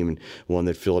exciting team, and one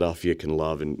that Philadelphia can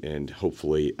love and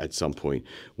hopefully at some point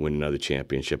win another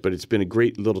championship. But it's been a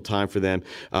great little time for them.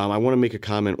 I want to make a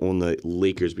comment on the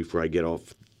Lakers before I get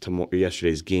off to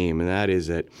yesterday's game, and that is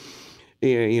that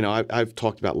I've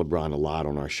talked about LeBron a lot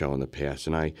on our show in the past,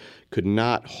 and I could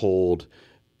not hold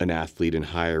an athlete in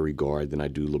higher regard than I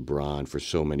do LeBron for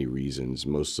so many reasons,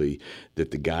 mostly that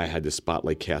the guy had the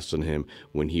spotlight cast on him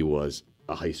when he was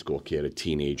a high school kid, a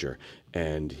teenager,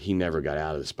 and he never got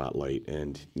out of the spotlight.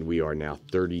 And we are now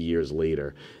 30 years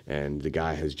later, and the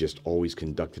guy has just always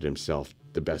conducted himself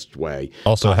the best way.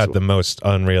 Also possible. had the most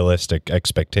unrealistic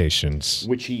expectations,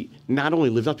 Which he not only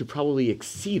lived up to, probably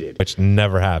exceeded. which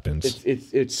never happens.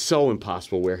 It's so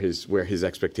impossible where his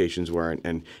expectations were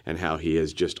and how he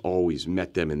has just always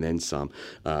met them and then some.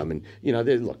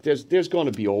 There's going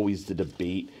to be always the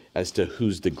debate as to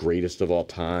who's the greatest of all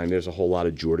time. There's a whole lot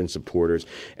of Jordan supporters,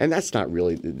 and that's not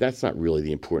really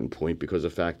the important point, because the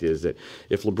fact is that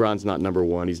if LeBron's not number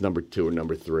 1, he's number 2 or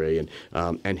number 3,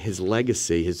 and his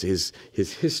legacy, his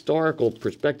historical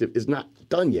perspective is not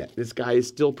done yet. This guy is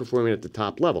still performing at the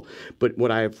top level. But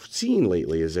what I've seen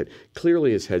lately is that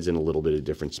clearly his head's in a little bit of a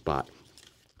different spot.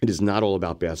 It is not all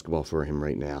about basketball for him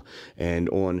right now. And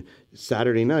on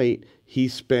Saturday night, he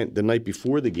spent the night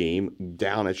before the game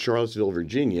down at Charlottesville,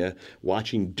 Virginia,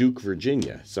 watching Duke,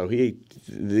 Virginia. So the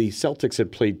Celtics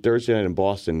had played Thursday night in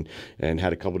Boston and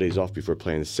had a couple days off before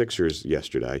playing the Sixers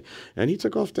yesterday. And he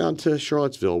took off down to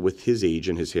Charlottesville with his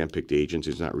agent, his handpicked agent,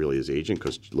 who's not really his agent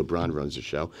because LeBron runs the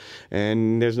show.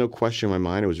 And there's no question in my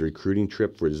mind it was a recruiting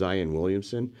trip for Zion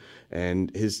Williamson.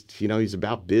 And he's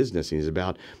about business, and he's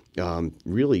about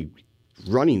really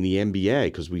running the NBA,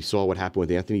 because we saw what happened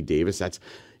with Anthony Davis. That's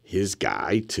his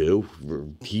guy, too.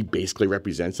 He basically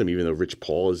represents him, even though Rich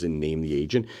Paul isn't named the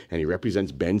agent, and he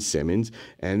represents Ben Simmons.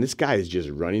 And this guy is just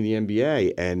running the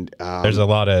NBA. And there's a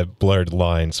lot of blurred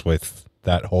lines with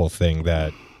that whole thing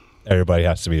that everybody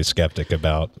has to be a skeptic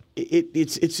about.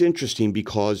 It's interesting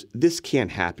because this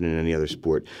can't happen in any other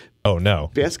sport. Oh, no.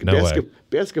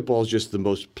 Basketball is just the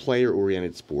most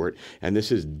player-oriented sport, and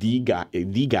this is the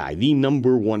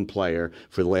number 1 player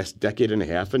for the last decade and a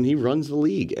half, and he runs the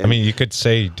league. And you could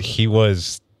say he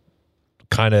was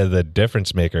kind of the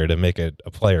difference maker to make it a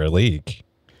player league.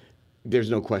 There's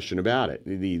no question about it.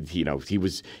 He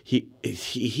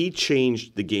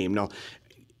changed the game. Now,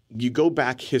 you go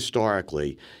back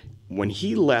historically. When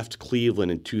he left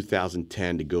Cleveland in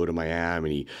 2010 to go to Miami,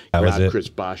 he grabbed Chris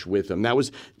Bosh with him. That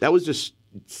was just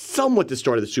somewhat the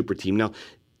start of the super team. Now,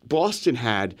 Boston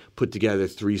had put together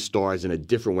 3 stars in a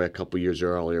different way a couple years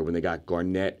earlier when they got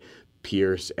Garnett,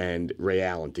 Pierce, and Ray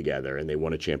Allen together, and they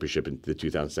won a championship in the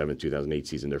 2007-2008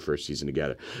 season, their first season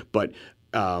together. But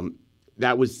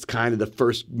that was kind of the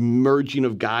first merging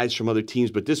of guys from other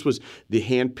teams. But this was the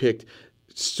handpicked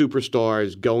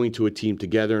superstars going to a team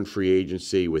together in free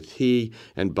agency, with he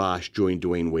and Bosh joined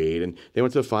Dwayne Wade, and they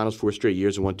went to the finals 4 straight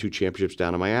years and won 2 championships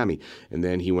down in Miami. And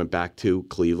then he went back to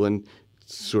Cleveland,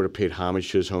 sort of paid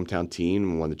homage to his hometown team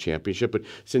and won the championship. But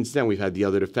since then, we've had the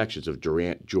other defections of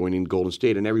Durant joining Golden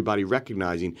State and everybody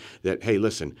recognizing that, hey,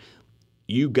 listen,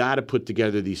 you got to put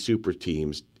together these super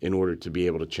teams in order to be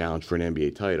able to challenge for an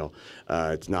NBA title.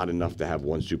 It's not enough to have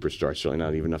 1 superstar, certainly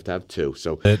not even enough to have 2.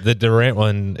 So the Durant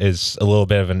one is a little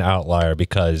bit of an outlier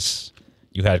because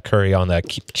you had Curry on that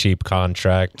cheap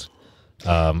contract.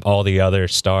 All the other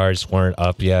stars weren't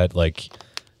up yet.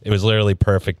 It was literally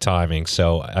perfect timing.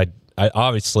 So I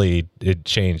obviously it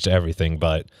changed everything,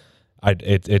 but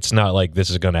it's not like this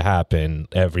is going to happen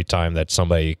every time that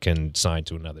somebody can sign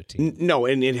to another team. No,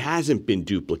 and it hasn't been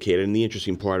duplicated. And the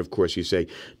interesting part, of course, you say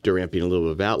Durant being a little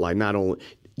bit of outlier. Not only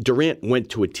Durant went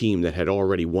to a team that had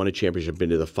already won a championship, been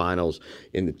to the finals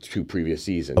in the 2 previous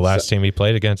seasons. The last team he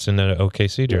played against in the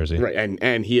OKC jersey. Right,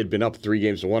 and he had been up 3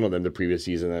 games to 1 of them the previous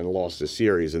season and lost the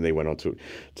series, and they went on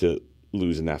to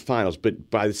lose in that finals.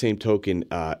 But by the same token,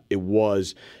 it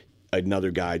was another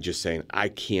guy just saying, I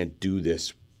can't do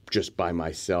this just by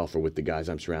myself or with the guys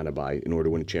I'm surrounded by. In order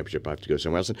to win a championship, I have to go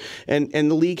somewhere else. And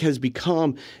the league has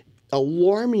become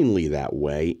alarmingly that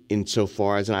way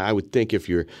insofar as, and I would think if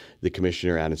you're the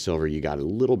commissioner, Adam Silver, you got a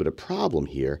little bit of problem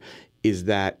here, is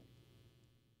that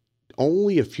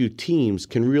only a few teams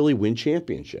can really win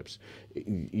championships.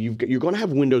 you're going to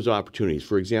have windows of opportunities.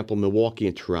 For example, Milwaukee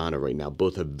and Toronto right now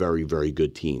both have very, very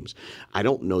good teams. I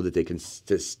don't know that they can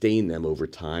sustain them over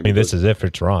time. I mean, this is it for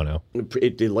Toronto.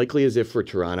 It likely is it for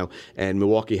Toronto, and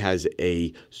Milwaukee has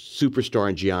a superstar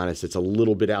in Giannis that's a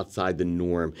little bit outside the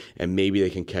norm, and maybe they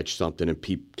can catch something and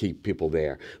keep people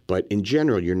there. But in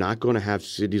general, you're not going to have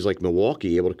cities like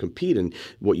Milwaukee able to compete. And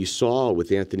what you saw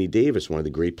with Anthony Davis, one of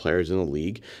the great players in the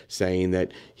league, saying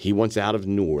that he wants out of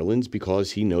New Orleans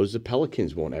because he knows the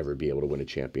Pelicans won't ever be able to win a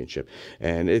championship.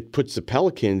 And it puts the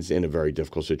Pelicans in a very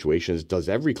difficult situation, as does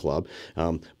every club.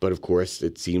 But of course,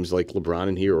 it seems like LeBron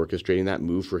and he are orchestrating that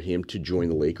move for him to join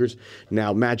the Lakers.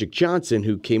 Now, Magic Johnson,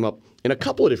 who came up in a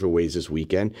couple of different ways this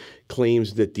weekend,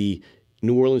 claims that the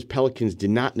New Orleans Pelicans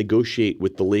did not negotiate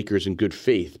with the Lakers in good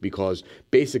faith because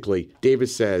basically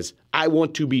Davis says, I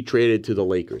want to be traded to the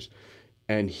Lakers.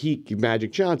 And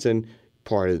Magic Johnson,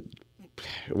 part of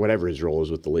whatever his role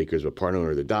is with the Lakers, but part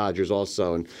owner of the Dodgers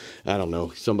also, and I don't know,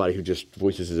 somebody who just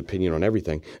voices his opinion on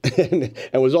everything,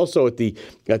 and was also at the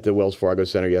Wells Fargo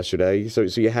Center yesterday. So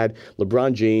you had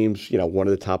LeBron James, one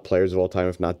of the top players of all time,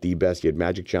 if not the best. You had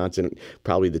Magic Johnson,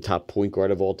 probably the top point guard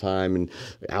of all time, and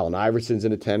Allen Iverson's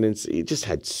in attendance. It just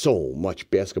had so much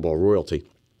basketball royalty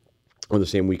on the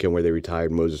same weekend where they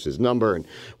retired Moses' number and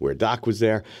where Doc was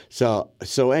there. So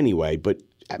anyway, but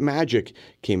Magic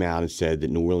came out and said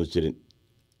that New Orleans didn't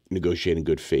negotiate in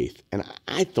good faith. And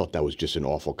I thought that was just an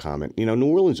awful comment. New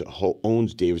Orleans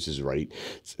owns Davis's right.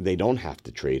 They don't have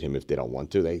to trade him if they don't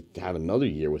want to. They have another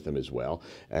year with him as well.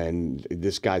 And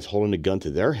this guy's holding a gun to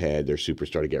their head, their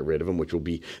superstar, to get rid of him, which will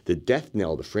be the death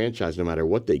knell of the franchise no matter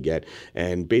what they get.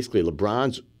 And basically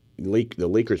LeBron's the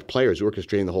Lakers players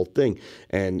orchestrating the whole thing.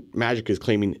 And Magic is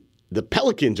claiming the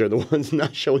Pelicans are the ones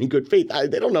not showing good faith.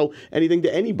 They don't know anything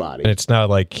to anybody. And it's not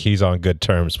like he's on good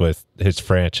terms with his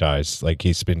franchise. Like,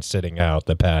 he's been sitting out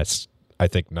the past, I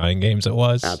think, 9 games it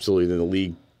was. Absolutely. Then the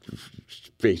league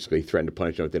basically threatened to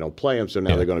punish him if they don't play him, so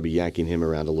now they're going to be yanking him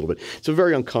around a little bit. It's a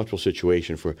very uncomfortable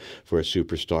situation for a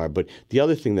superstar. But the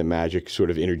other thing that Magic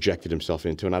sort of interjected himself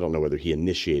into, and I don't know whether he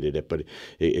initiated it, but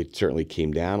it certainly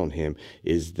came down on him,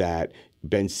 is that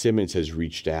Ben Simmons has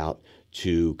reached out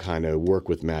to kind of work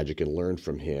with Magic and learn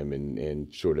from him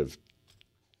and sort of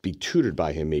be tutored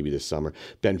by him maybe this summer.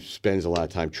 Ben spends a lot of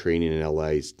time training in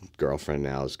L.A. His girlfriend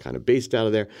now is kind of based out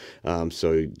of there.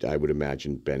 So I would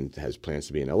imagine Ben has plans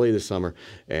to be in L.A. this summer.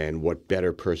 And what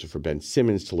better person for Ben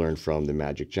Simmons to learn from than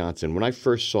Magic Johnson? When I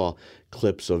first saw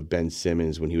clips of Ben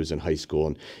Simmons when he was in high school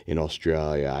and in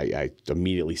Australia, I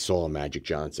immediately saw Magic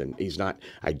Johnson. He's not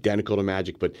identical to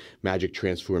Magic, but Magic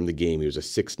transformed the game. He was a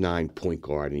 6'9" point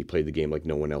guard, and he played the game like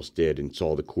no one else did and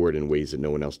saw the court in ways that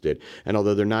no one else did. And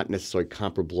although they're not necessarily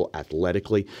comparable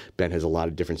athletically, Ben has a lot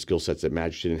of different skill sets that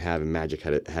Magic didn't have, and Magic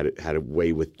had a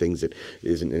way with things that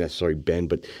isn't necessarily Ben,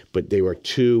 but they were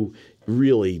two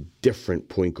really different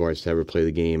point guards to ever play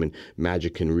the game, and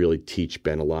Magic can really teach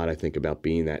Ben a lot, I think, about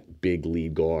being that big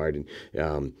lead guard.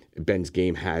 And Ben's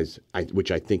game has, which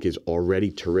I think is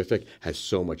already terrific, has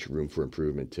so much room for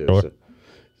improvement too. Sure.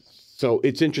 So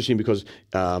it's interesting because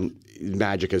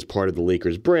Magic, as part of the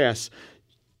Lakers brass,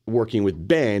 working with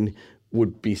Ben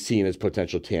would be seen as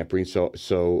potential tampering.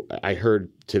 So I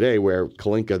heard today where Rob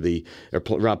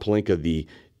Pelinka, the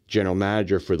general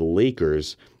manager for the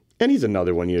Lakers, and he's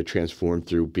another one, transformed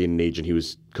through being an agent. He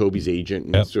was Kobe's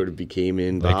agent and sort of became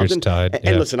involved. Lakers tied.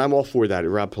 And listen, I'm all for that.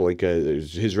 Rob Pelinka,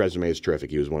 his resume is terrific.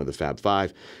 He was one of the Fab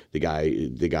Five. The guy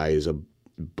is above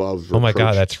reproach. Oh my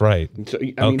God, that's right. So,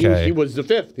 I mean, he was the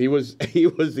fifth. He was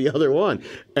the other one,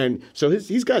 and so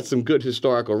he's got some good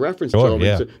historical reference to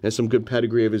him and some good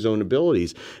pedigree of his own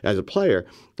abilities as a player.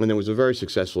 And then was a very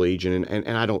successful agent,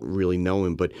 and I don't really know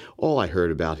him, but all I heard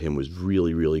about him was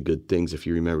really, really good things. If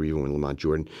you remember, even when Lamont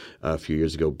Jordan a few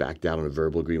years ago backed out on a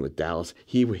verbal agreement with Dallas,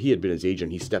 he had been his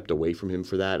agent. He stepped away from him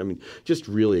for that. I mean, just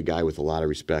really a guy with a lot of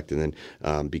respect, and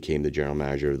then became the general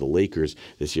manager of the Lakers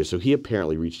this year. So he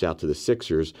apparently reached out to the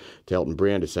Sixers, to Elton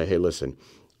Brand, to say, hey, listen,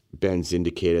 Ben's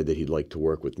indicated that he'd like to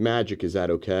work with Magic. Is that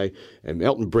okay? And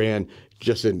Elton Brand,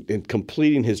 just in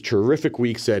completing his terrific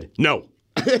week, said, no.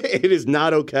 It is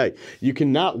not okay. You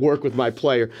cannot work with my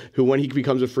player who, when he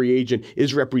becomes a free agent,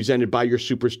 is represented by your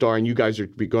superstar, and you guys are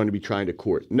going to be trying to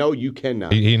court. No, you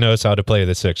cannot. He knows how to play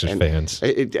the Sixers fans.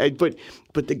 But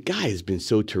But the guy has been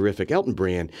so terrific. Elton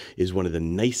Brand is one of the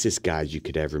nicest guys you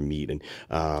could ever meet. And,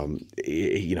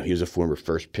 he was a former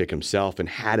first pick himself and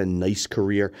had a nice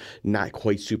career. Not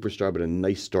quite superstar, but a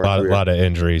nice star career. A lot of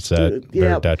injuries that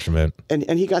were a detriment.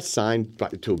 And he got signed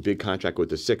to a big contract with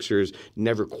the Sixers.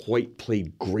 Never quite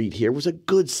played great here. Was a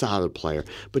good, solid player,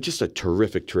 but just a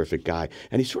terrific, terrific guy.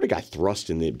 And he sort of got thrust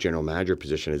in the general manager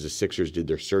position as the Sixers did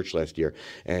their search last year.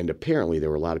 And apparently there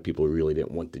were a lot of people who really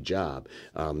didn't want the job.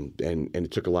 And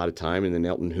it took a lot of time. And then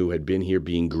Elton, who had been here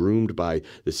being groomed by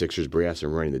the Sixers brass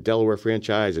and running the Delaware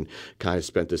franchise, and kind of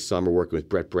spent this summer working with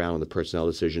Brett Brown on the personnel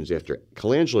decisions after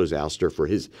Colangelo's ouster for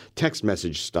his text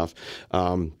message stuff,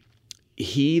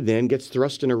 he then gets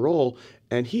thrust in a role.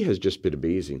 And he has just been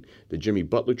amazing. The Jimmy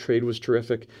Butler trade was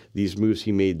terrific. These moves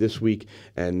he made this week,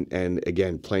 and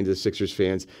again, playing to the Sixers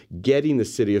fans, getting the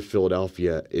city of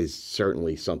Philadelphia is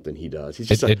certainly something he does. He's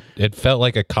just it felt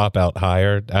like a cop-out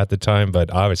hire at the time,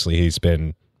 but obviously he's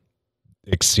been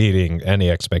exceeding any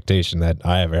expectation that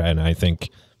I ever had, and I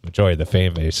think majority of the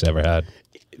fan base ever had.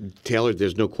 Taylor,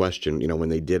 there's no question, when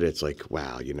they did it, it's like,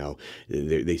 wow,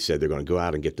 they said they're going to go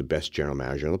out and get the best general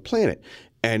manager on the planet.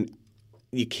 And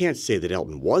you can't say that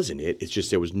Elton wasn't it. It's just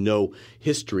there was no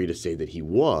history to say that he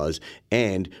was.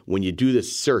 And when you do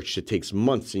this search, it takes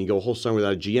months, and you go a whole summer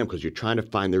without a GM because you're trying to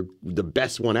find the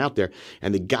best one out there.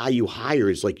 And the guy you hire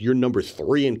is like your number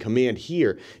 3 in command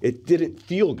here. It didn't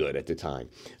feel good at the time.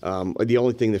 The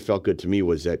only thing that felt good to me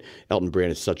was that Elton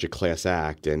Brand is such a class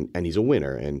act, and he's a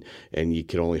winner. And you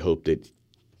can only hope that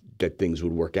things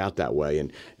would work out that way.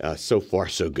 And so far,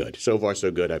 so good. So far,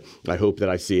 so good. I hope that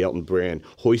I see Elton Brand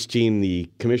hoisting the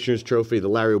Commissioner's Trophy, the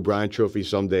Larry O'Brien Trophy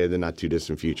someday in the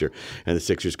not-too-distant future, and the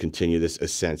Sixers continue this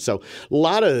ascent. So a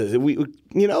lot of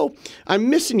I'm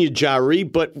missing you,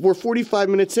 Jari, but we're 45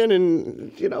 minutes in,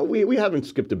 and, we haven't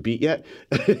skipped a beat yet.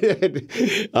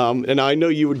 And I know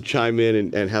you would chime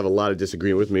in and have a lot of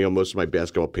disagreement with me on most of my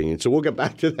basketball opinions. So we'll get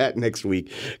back to that next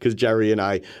week, because Jari and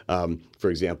I, for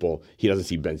example, he doesn't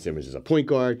see Ben Simmons as a point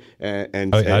guard,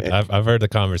 I've heard the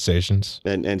conversations,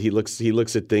 and he looks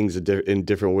at things in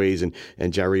different ways,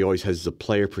 and Jerry always has the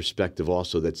player perspective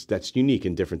also that's unique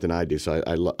and different than I do. So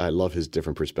I love his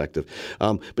different perspective.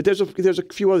 But there's a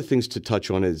few other things to touch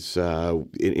on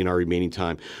in our remaining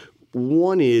time.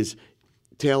 One is,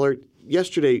 Taylor,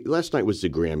 last night was the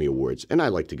Grammy Awards, and I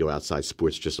like to go outside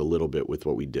sports just a little bit with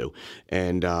what we do,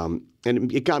 and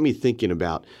it got me thinking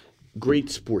about great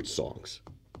sports songs.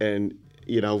 And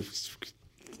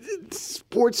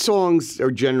sports songs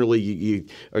are generally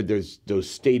there's those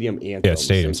stadium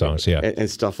anthems, songs, and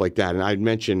stuff like that. And I'd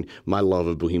mentioned my love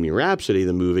of Bohemian Rhapsody,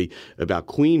 the movie about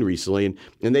Queen, recently,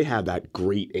 and they have that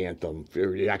great anthem.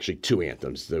 Actually, 2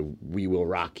 anthems: the "We Will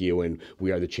Rock You" and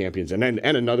 "We Are the Champions," and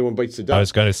another one, "Bites the Dust." I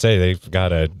was going to say they've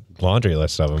got a laundry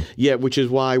list of them. Yeah, which is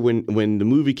why when the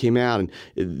movie came out, and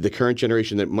the current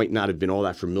generation that might not have been all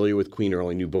that familiar with Queen or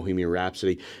only knew Bohemian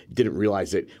Rhapsody didn't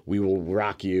realize that "We Will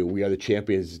Rock You," "We Are the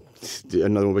Champions,"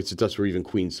 another one, "Bites the Dust" were even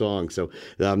Queen songs. So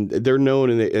they're known,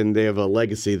 and they have a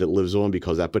legacy that lives on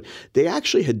because of that. But they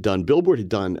actually Billboard had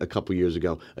done a couple years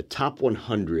ago a top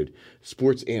 100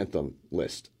 sports anthem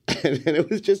list, and it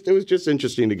was just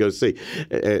interesting to go see,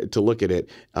 to look at it,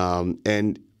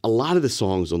 and a lot of the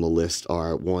songs on the list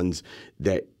are ones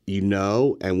that you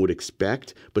know and would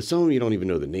expect, but some of them you don't even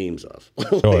know the names of.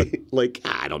 Sure. like,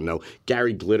 I don't know,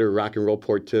 Gary Glitter, "Rock and Roll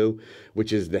Part 2",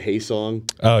 which is the Hey song.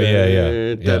 Oh,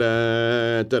 yeah.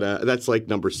 That's like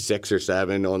number 6 or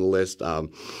 7 on the list.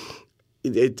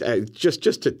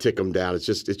 Just to tick them down, it's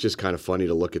just kind of funny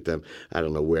to look at them. I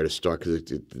don't know where to start because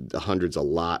the 100's a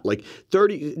lot. Like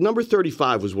number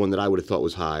 35 was one that I would have thought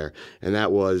was higher, and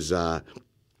that was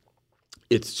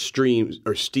it's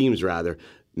Steams rather.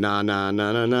 Na na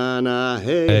na na na na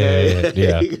hey.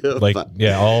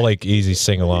 Yeah, all like easy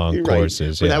sing along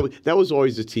choruses. Right. Yeah, that was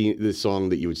always the song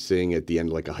that you would sing at the end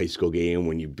of like a high school game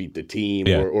when you beat the team,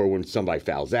 or when somebody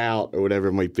fouls out or whatever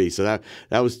it might be. So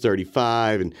that was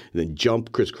 35, and then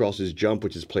Criss Cross's Jump,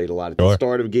 which is played a lot at the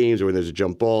start of games or when there's a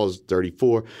jump ball, is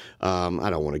 34. I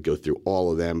don't want to go through all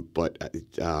of them, but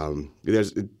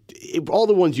there's all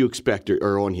the ones you expect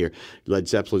are on here. Led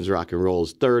Zeppelin's "Rock and Roll"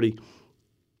 is 30.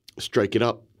 "Strike It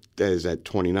Up" is at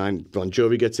 29. Bon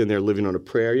Jovi gets in there, "Living on a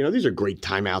Prayer." These are great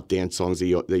timeout dance songs that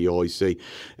you always see,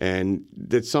 and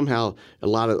that somehow a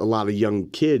lot of young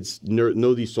kids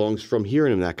know these songs from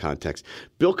hearing them in that context.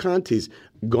 Bill Conti's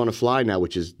Gonna Fly Now,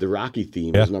 which is the Rocky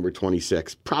theme, is number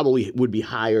 26. Probably would be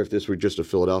higher if this were just a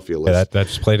Philadelphia list. Yeah,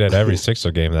 that's played at every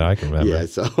Sixer game that I can remember. Yeah,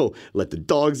 so Let the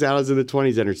Dogs Out is in the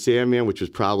 20s. Enter Sandman, which was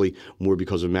probably more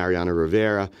because of Mariano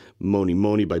Rivera. Moni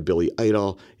Moni by Billy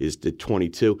Idol is the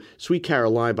 22. Sweet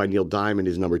Caroline by Neil Diamond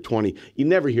is number 20. You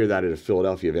never hear that at a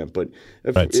Philadelphia event, but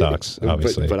Red Sox,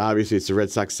 obviously. But obviously it's the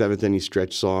Red Sox seventh inning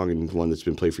stretch song and one that's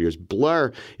been played for years.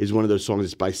 Blur is one of those songs.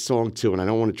 It's by Song 2, and I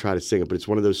don't want to try to sing it, but it's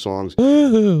one of those songs.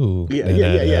 Woohoo! Yeah.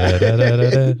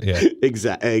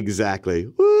 Exactly.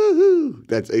 Woohoo!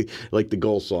 That's like the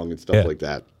goal song and stuff like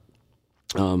that.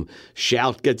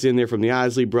 Shout gets in there from the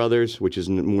Isley Brothers, which is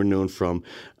more known from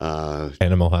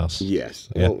Animal House. Yes.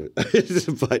 Yeah. Well,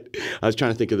 but I was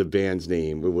trying to think of the band's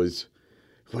name. It was,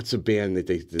 what's the band that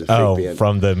the fake band?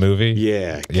 From the movie?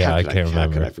 Yeah. I can't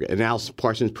remember. Could I forget? And Al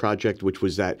Parsons Project, which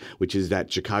is that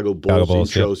Chicago Bulls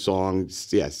intro song.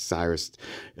 Yes, Cyrus.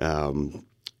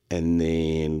 And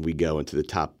then we go into the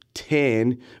top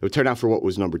 10. It turned out for what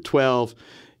was number 12.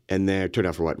 And then turned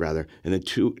out for what, rather. And then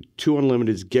two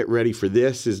Unlimited's Get Ready for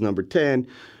This is number 10.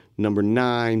 Number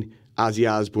 9, Ozzy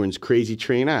Osbourne's Crazy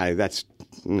Train. It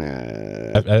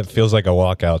feels like a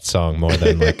walkout song more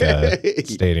than like a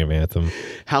stadium anthem.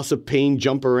 House of Pain,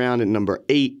 Jump Around at number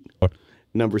 8.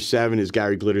 Number 7 is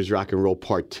Gary Glitter's Rock and Roll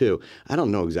Part 2. I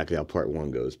don't know exactly how Part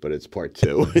 1 goes, but it's Part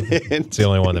 2. It's the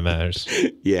only one that matters.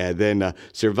 Yeah, then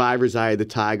Survivor's Eye of the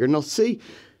Tiger. Now, see,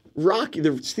 Rocky,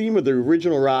 the theme of the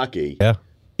original Rocky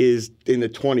is in the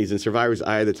 20s, and Survivor's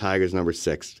Eye of the Tiger is number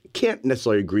 6. Can't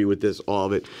necessarily agree with this, all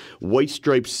of it. White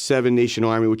Stripes' Seven Nation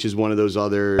Army, which is one of those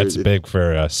other... That's big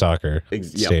for soccer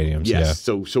stadiums. Yes,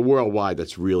 yeah. So worldwide,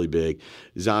 that's really big.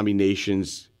 Zombie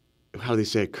Nation's... How do they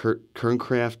say it?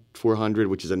 Kerncraft 400,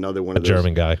 which is another one of those.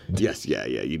 German guy. Yes, yeah,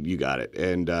 you got it.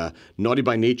 And Naughty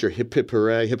by Nature, Hip Hop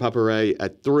Hooray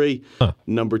at 3.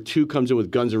 Number 2 comes in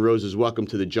with Guns N' Roses, Welcome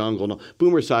to the Jungle. No,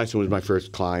 Boomer Esiason was my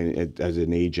first client as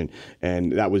an agent,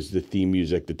 and that was the theme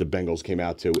music that the Bengals came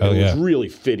out to. And it was really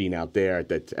fitting out there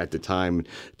at the time,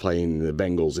 playing the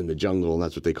Bengals in the jungle, and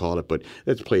that's what they called it. But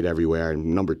that's played everywhere, and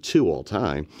number 2 all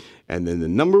time. And then the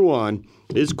number 1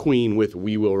 is Queen with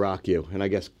We Will Rock You. And I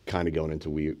guess kind of going into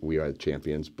We Are the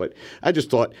Champions. But I just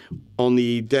thought on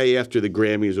the day after the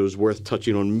Grammys, it was worth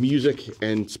touching on music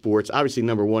and sports. Obviously,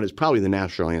 number 1 is probably the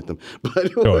national anthem,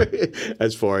 but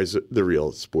as far as the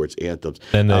real sports anthems.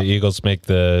 And the Eagles make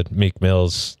the Meek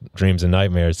Mill's Dreams and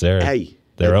Nightmares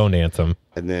their own anthem.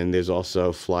 And then there's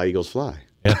also Fly, Eagles, Fly.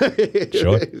 Yeah,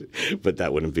 sure. But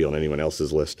that wouldn't be on anyone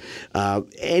else's list.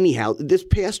 Anyhow, this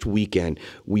past weekend,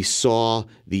 we saw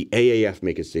the AAF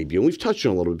make its debut. And we've touched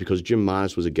on it a little bit because Jim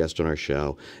Monis was a guest on our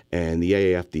show. And the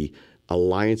AAF, the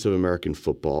Alliance of American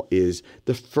Football, is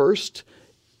the first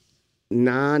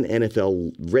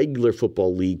non-NFL regular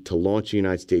football league to launch in the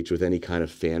United States with any kind of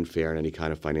fanfare and any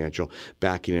kind of financial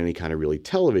backing, any kind of really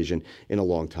television in a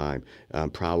long time,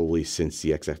 probably since the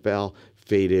XFL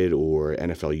faded or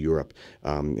NFL Europe,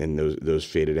 and those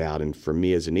faded out. And for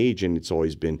me as an agent, it's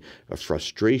always been a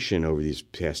frustration over these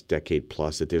past decade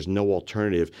plus that there's no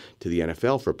alternative to the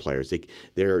NFL for players.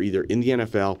 They're either in the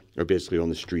NFL or basically on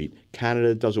the street.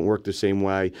 Canada doesn't work the same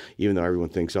way, even though everyone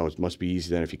thinks, it must be easy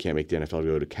then if you can't make the NFL to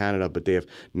go to Canada. But they have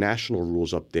national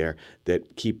rules up there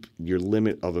that keep your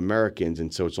limit of Americans,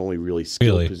 and so it's only really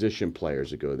skilled position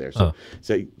players that go there. So,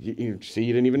 you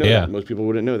didn't even know that. Most people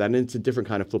wouldn't know that. And it's a different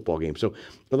kind of football game. So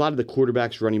a lot of the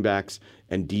quarterbacks, running backs,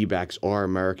 and D-backs are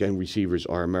American, and receivers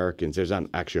are Americans. There's not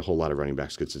actually a whole lot of running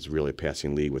backs because it's really a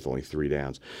passing league with only 3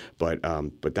 downs. But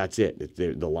that's it.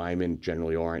 The linemen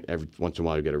generally aren't. Every once in a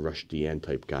while you get a rush DN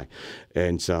type guy.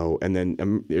 And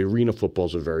then arena football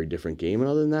is a very different game. And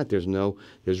other than that,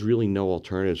 there's really no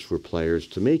alternatives for players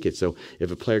to make it. So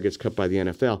if a player gets cut by the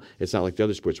NFL, it's not like the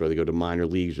other sports where they go to minor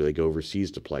leagues or they go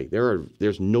overseas to play.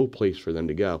 There's no place for them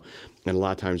to go. And a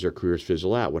lot of times their careers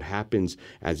fizzle out. What happens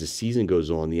as the season goes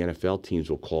on, the NFL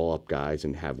teams will call up guys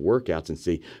and have workouts and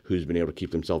see who's been able to keep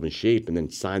themselves in shape and then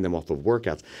sign them off of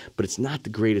workouts. But it's not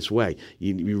the greatest way.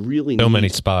 You really need many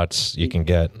spots you can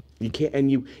get. You can't,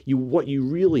 and what you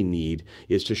really need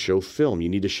is to show film. You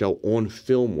need to show on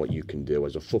film what you can do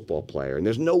as a football player, and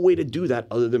there's no way to do that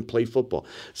other than play football.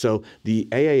 So the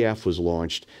AAF was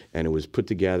launched, and it was put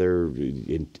together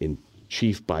in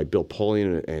chief by Bill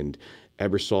Polian and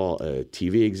Ebersol, a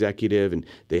TV executive, and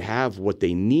they have what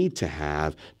they need to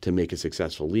have to make a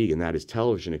successful league, and that is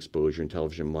television exposure and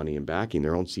television money and backing.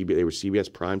 They're on CBS. They were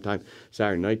CBS primetime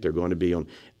Saturday night. They're going to be on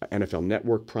NFL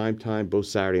Network primetime, both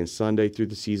Saturday and Sunday through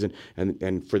the season.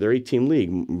 And for their 8-team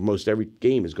league, most every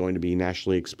game is going to be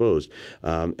nationally exposed.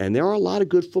 And there are a lot of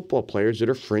good football players that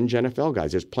are fringe NFL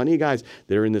guys. There's plenty of guys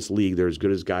that are in this league that are as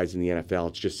good as guys in the NFL.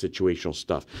 It's just situational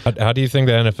stuff. How do you think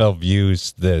the NFL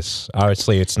views this?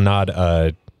 Obviously, it's not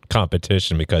a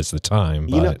competition because of the time.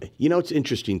 But You know, it's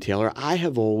interesting, Taylor. I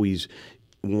have always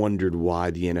wondered why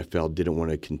the NFL didn't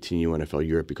want to continue NFL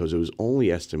Europe, because it was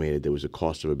only estimated there was a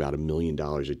cost of about $1 million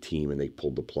a team, and they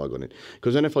pulled the plug on it.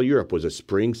 Because NFL Europe was a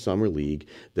spring-summer league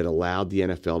that allowed the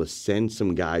NFL to send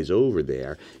some guys over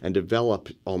there and develop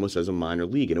almost as a minor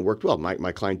league, and it worked well.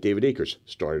 My client David Akers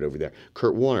started over there.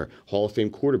 Kurt Warner, Hall of Fame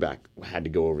quarterback, had to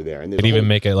go over there. And could even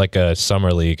make it like a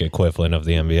summer league equivalent of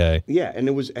the NBA. Yeah, and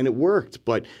it worked,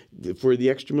 but for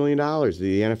the extra $1 million,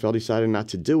 the NFL decided not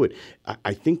to do it.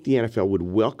 I think the NFL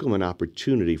would welcome an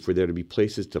opportunity for there to be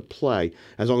places to play,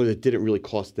 as long as it didn't really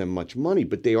cost them much money.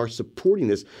 But they are supporting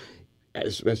this,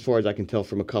 as far as I can tell,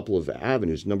 from a couple of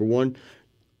avenues. Number one,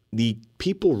 the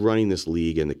people running this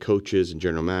league and the coaches and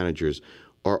general managers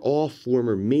are all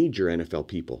former major NFL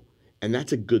people. And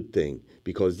that's a good thing,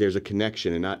 because there's a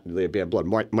connection and not bad blood.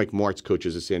 Mike Martz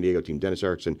coaches the San Diego team. Dennis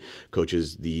Erickson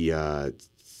coaches the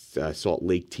Salt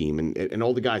Lake team, and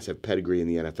all the guys have pedigree in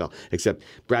the NFL, except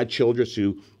Brad Childress,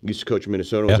 who used to coach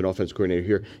Minnesota, was an offensive coordinator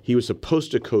here. He was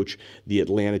supposed to coach the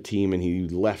Atlanta team, and he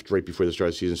left right before the start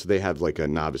of the season, so they have like a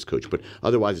novice coach. But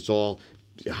otherwise, it's all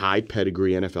high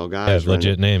pedigree NFL guys. Yeah,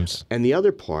 legit names. And the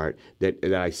other part that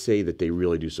I say that they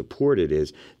really do support it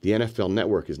is the NFL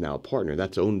Network is now a partner.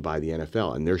 That's owned by the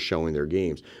NFL, and they're showing their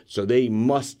games. So they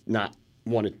must not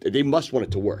want it. They must want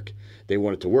it to work. They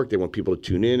want it to work. They want people to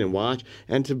tune in and watch,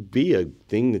 and to be a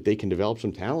thing that they can develop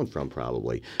some talent from,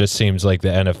 probably. It just seems like the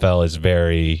NFL is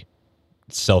very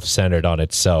self-centered on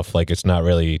itself. Like, it's not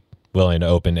really willing to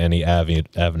open any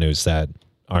avenues that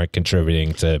aren't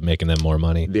contributing to making them more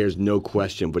money. There's no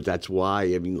question, but that's why,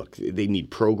 I mean, look, they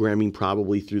need programming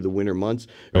probably through the winter months,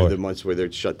 or the months where they're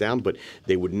shut down, but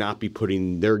they would not be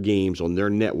putting their games on their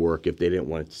network if they didn't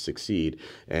want it to succeed,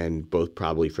 and both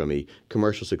probably from a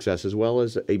commercial success as well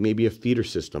as maybe a feeder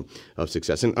system of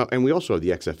success. And we also have the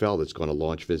XFL that's going to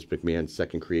launch. Vince McMahon's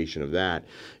second creation of that.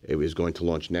 It was going to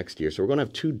launch next year. So we're going to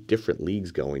have two different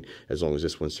leagues going as long as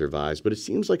this one survives. But it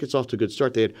seems like it's off to a good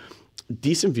start. They had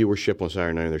decent viewership on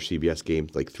Saturday night in their CBS game,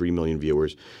 like 3 million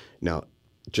viewers. Now,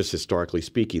 just historically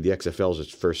speaking, the XFL's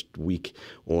first week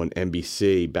on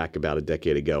NBC back about a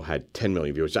decade ago had 10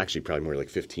 million viewers. Actually, probably more like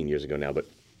 15 years ago now, but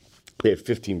they had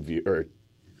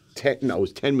 10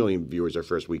 million viewers their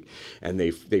first week, and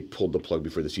they pulled the plug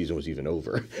before the season was even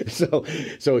over. So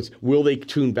it's, will they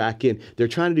tune back in? They're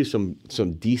trying to do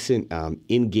some decent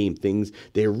in-game things.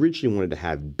 They originally wanted to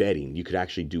have betting. You could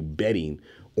actually do betting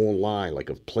online, like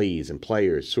of plays and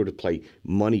players, sort of play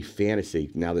money fantasy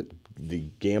now that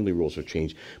the gambling rules have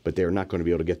changed, but they're not going to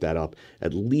be able to get that up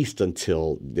at least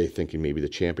until they're thinking maybe the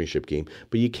championship game.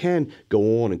 But you can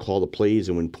go on and call the plays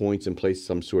and win points and play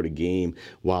some sort of game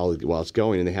while it's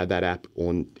going. And they had that app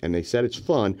on, and they said it's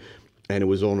fun, and it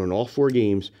was on all 4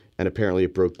 games. And apparently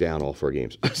it broke down all 4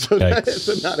 games. So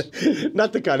that's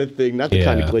not the kind of thing, not the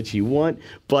kind of glitch you want,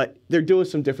 but they're doing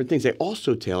some different things. They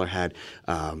also, Taylor, had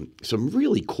some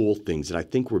really cool things that I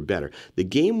think were better. The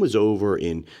game was over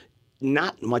in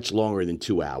not much longer than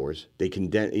 2 hours. They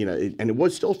condensed, and it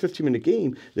was still a 15-minute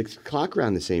game. The clock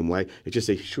ran the same way. It's just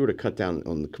they sort of cut down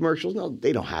on the commercials. No,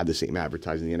 they don't have the same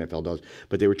advertising the NFL does,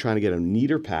 but they were trying to get a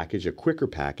neater package, a quicker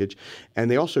package, and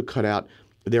they also cut out.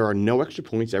 There are no extra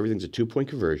points. Everything's a 2-point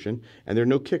conversion, and there are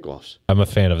no kickoffs. I'm a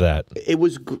fan of that. It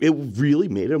really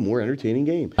made it a more entertaining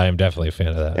game. I am definitely a fan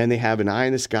of that. And they have an eye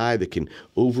in the sky that can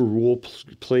overrule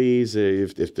plays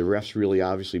if the refs really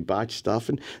obviously botch stuff.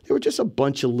 And there were just a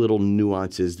bunch of little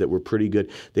nuances that were pretty good.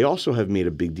 They also have made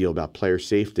a big deal about player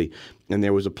safety. And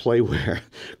there was a play where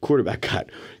quarterback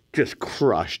got just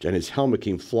crushed, and his helmet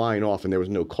came flying off, and there was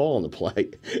no call on the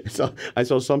play. So I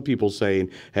saw some people saying,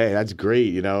 "Hey, that's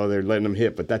great, they're letting him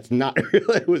hit," but that's not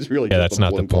really. It was really that's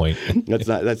not the point.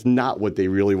 That's not what they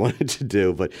really wanted to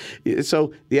do. But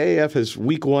so the AAF has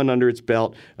week 1 under its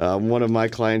belt. One of my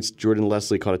clients, Jordan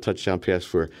Leslie, caught a touchdown pass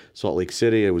for Salt Lake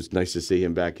City. It was nice to see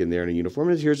him back in there in a uniform.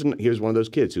 And here's one of those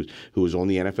kids who was on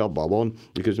the NFL bubble, and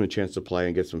it gives him a chance to play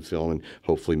and get some film, and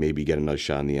hopefully maybe get another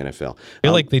shot in the NFL. I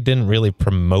feel like they didn't really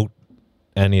promote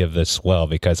any of this well,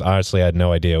 because honestly I had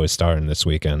no idea it was starting this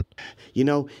weekend.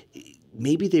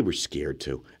 Maybe they were scared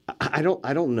to. I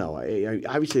don't know.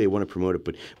 Obviously they want to promote it,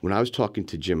 but when I was talking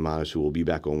to Jim Monas, who will be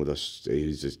back on with us,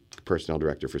 he's a personnel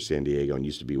director for San Diego and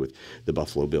used to be with the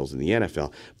Buffalo Bills in the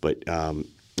NFL, but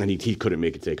And he couldn't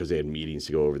make it today because they had meetings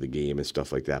to go over the game and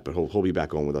stuff like that. But he'll be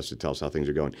back on with us to tell us how things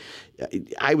are going.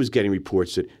 I was getting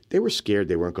reports that they were scared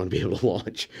they weren't going to be able to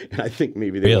launch, and I think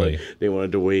maybe they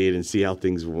wanted to wait and see how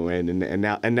things went. And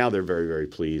now they're very, very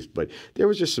pleased. But there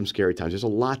was just some scary times. There's a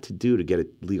lot to do to get a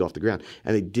league off the ground,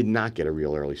 and they did not get a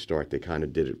real early start. They kind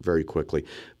of did it very quickly.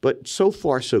 But so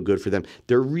far, so good for them.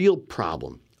 Their real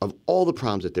problem, of all the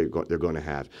problems that they're going to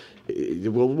have,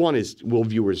 well, one is, will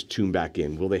viewers tune back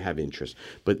in? Will they have interest?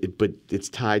 But it's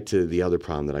tied to the other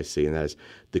problem that I see, and that is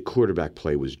the quarterback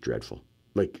play was dreadful.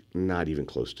 Like, not even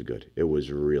close to good. It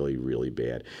was really, really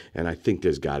bad. And I think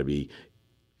there's got to be,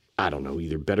 I don't know,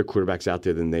 either better quarterbacks out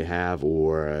there than they have,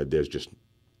 or there's just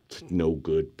no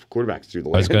good quarterbacks through the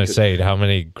land. I was going to say, how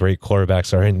many great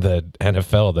quarterbacks are in the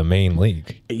NFL, the main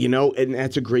league? And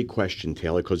that's a great question,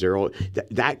 Taylor, because they're all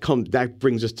that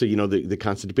brings us to the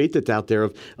constant debate that's out there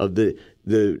of the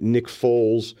Nick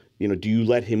Foles. Do you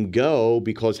let him go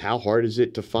because how hard is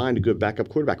it to find a good backup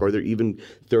quarterback? Are there even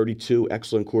 32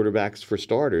 excellent quarterbacks for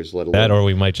starters? Let alone that, or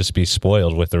we might just be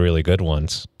spoiled with the really good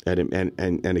ones. And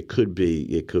it could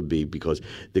be because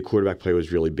the quarterback play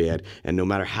was really bad. And no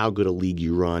matter how good a league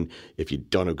you run, if you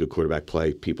don't have good quarterback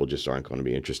play, people just aren't going to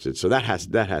be interested. So that has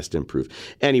to improve.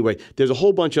 Anyway, there's a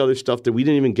whole bunch of other stuff that we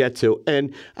didn't even get to,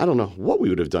 and I don't know what we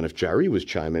would have done if Jerry was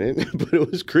chiming in, but it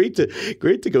was great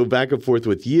to go back and forth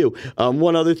with you.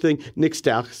 One other thing, Nick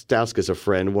Stauskas, a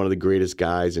friend, one of the greatest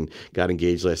guys, and got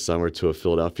engaged last summer to a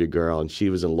Philadelphia girl, and she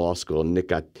was in law school, and Nick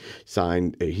got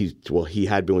signed. He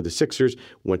had been with the Sixers,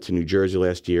 went to New Jersey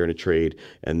last year in a trade,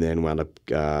 and then wound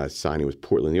up signing with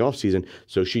Portland in the offseason.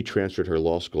 So she transferred her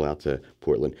law school out to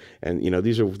Portland. And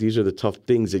these are the tough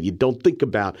things that you don't think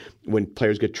about when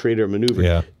players get traded or maneuvered.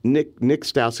 Yeah. Nick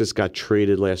Stauskas got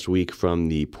traded last week from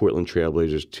the Portland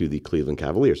Trailblazers to the Cleveland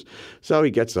Cavaliers. So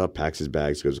he gets up, packs his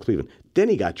bags, goes to Cleveland. Then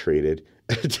he got traded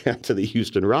down to the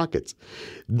Houston Rockets.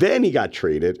 Then he got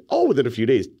traded, within a few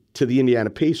days, to the Indiana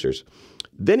Pacers.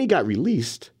 Then he got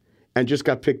released and just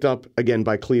got picked up again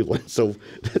by Cleveland. So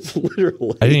that's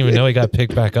literally... I didn't even know he got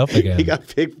picked back up again. He got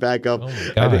picked back up. Oh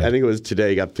my God. I think it was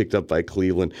today he got picked up by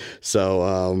Cleveland.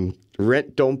 So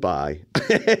rent, don't buy.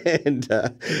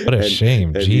 What a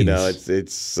shame. Jeez.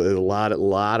 It's a lot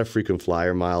of frequent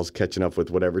flyer miles catching up with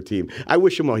whatever team. I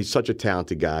wish him well. He's such a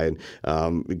talented guy,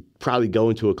 and probably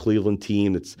going to a Cleveland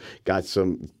team that's got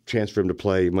some chance for him to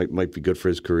play might be good for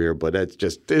his career. But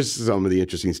there's some of the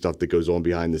interesting stuff that goes on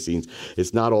behind the scenes.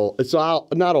 It's not all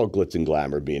glitz and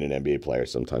glamour being an NBA player.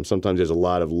 Sometimes there's a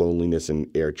lot of loneliness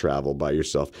and air travel by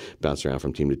yourself, bouncing around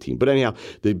from team to team. But anyhow,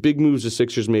 the big moves the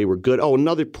Sixers made were good.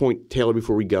 Another point, Taylor,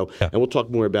 before we go, and we'll talk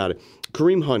more about it.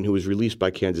 Kareem Hunt, who was released by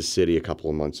Kansas City a couple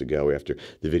of months ago after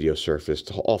the video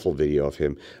surfaced, awful video of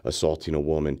him assaulting a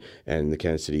woman, and the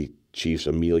Kansas City Chiefs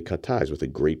immediately cut ties with a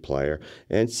great player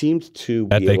and seemed to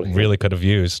be able to really could have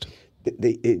used.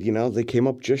 They came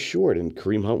up just short, and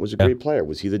Kareem Hunt was a great player.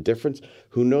 Was he the difference?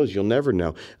 Who knows? You'll never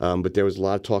know. But there was a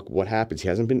lot of talk. What happens? He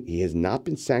has not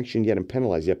been sanctioned yet and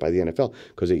penalized yet by the NFL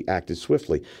because he acted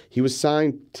swiftly. He was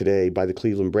signed today by the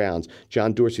Cleveland Browns.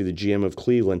 John Dorsey, the GM of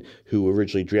Cleveland, who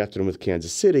originally drafted him with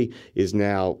Kansas City, he has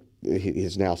now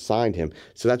signed him.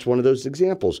 So that's one of those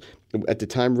examples. At the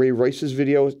time Ray Rice's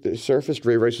video surfaced,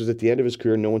 Ray Rice was at the end of his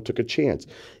career. No one took a chance.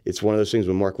 It's one of those things.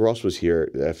 When Mark Ross was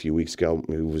here a few weeks ago,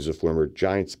 who was a former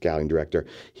Giants scouting director,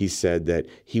 he said that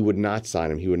he would not sign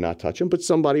him. He would not touch him, but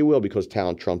somebody will, because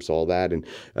talent trumps all that, and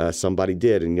somebody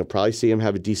did. And you'll probably see him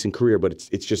have a decent career, but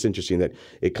it's just interesting that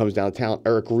it comes down to talent.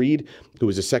 Eric Reed, who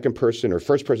was the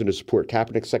first person to support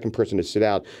Kaepernick, second person to sit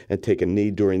out and take a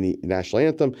knee during the national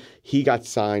anthem, he got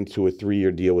signed to a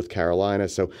 3-year deal with Carolina.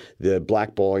 So the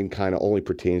blackballing kind of only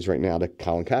pertains right now to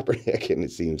Colin Kaepernick, and it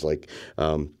seems like.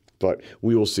 But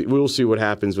we will see. We will see what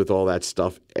happens with all that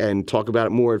stuff, and talk about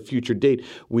it more at a future date.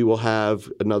 We will have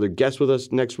another guest with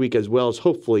us next week, as well as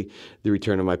hopefully the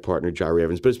return of my partner, Jerry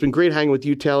Evans. But it's been great hanging with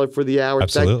you, Taylor, for the hour.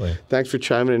 Absolutely. Thanks for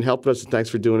chiming in and helping us, and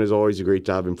thanks for doing, as always, a great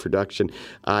job in production.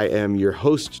 I am your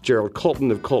host, Gerald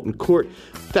Colton of Colton Court.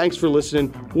 Thanks for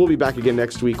listening. We'll be back again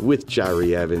next week with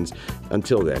Jerry Evans.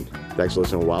 Until then, thanks for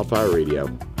listening to Wildfire Radio.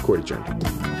 Court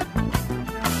adjourned.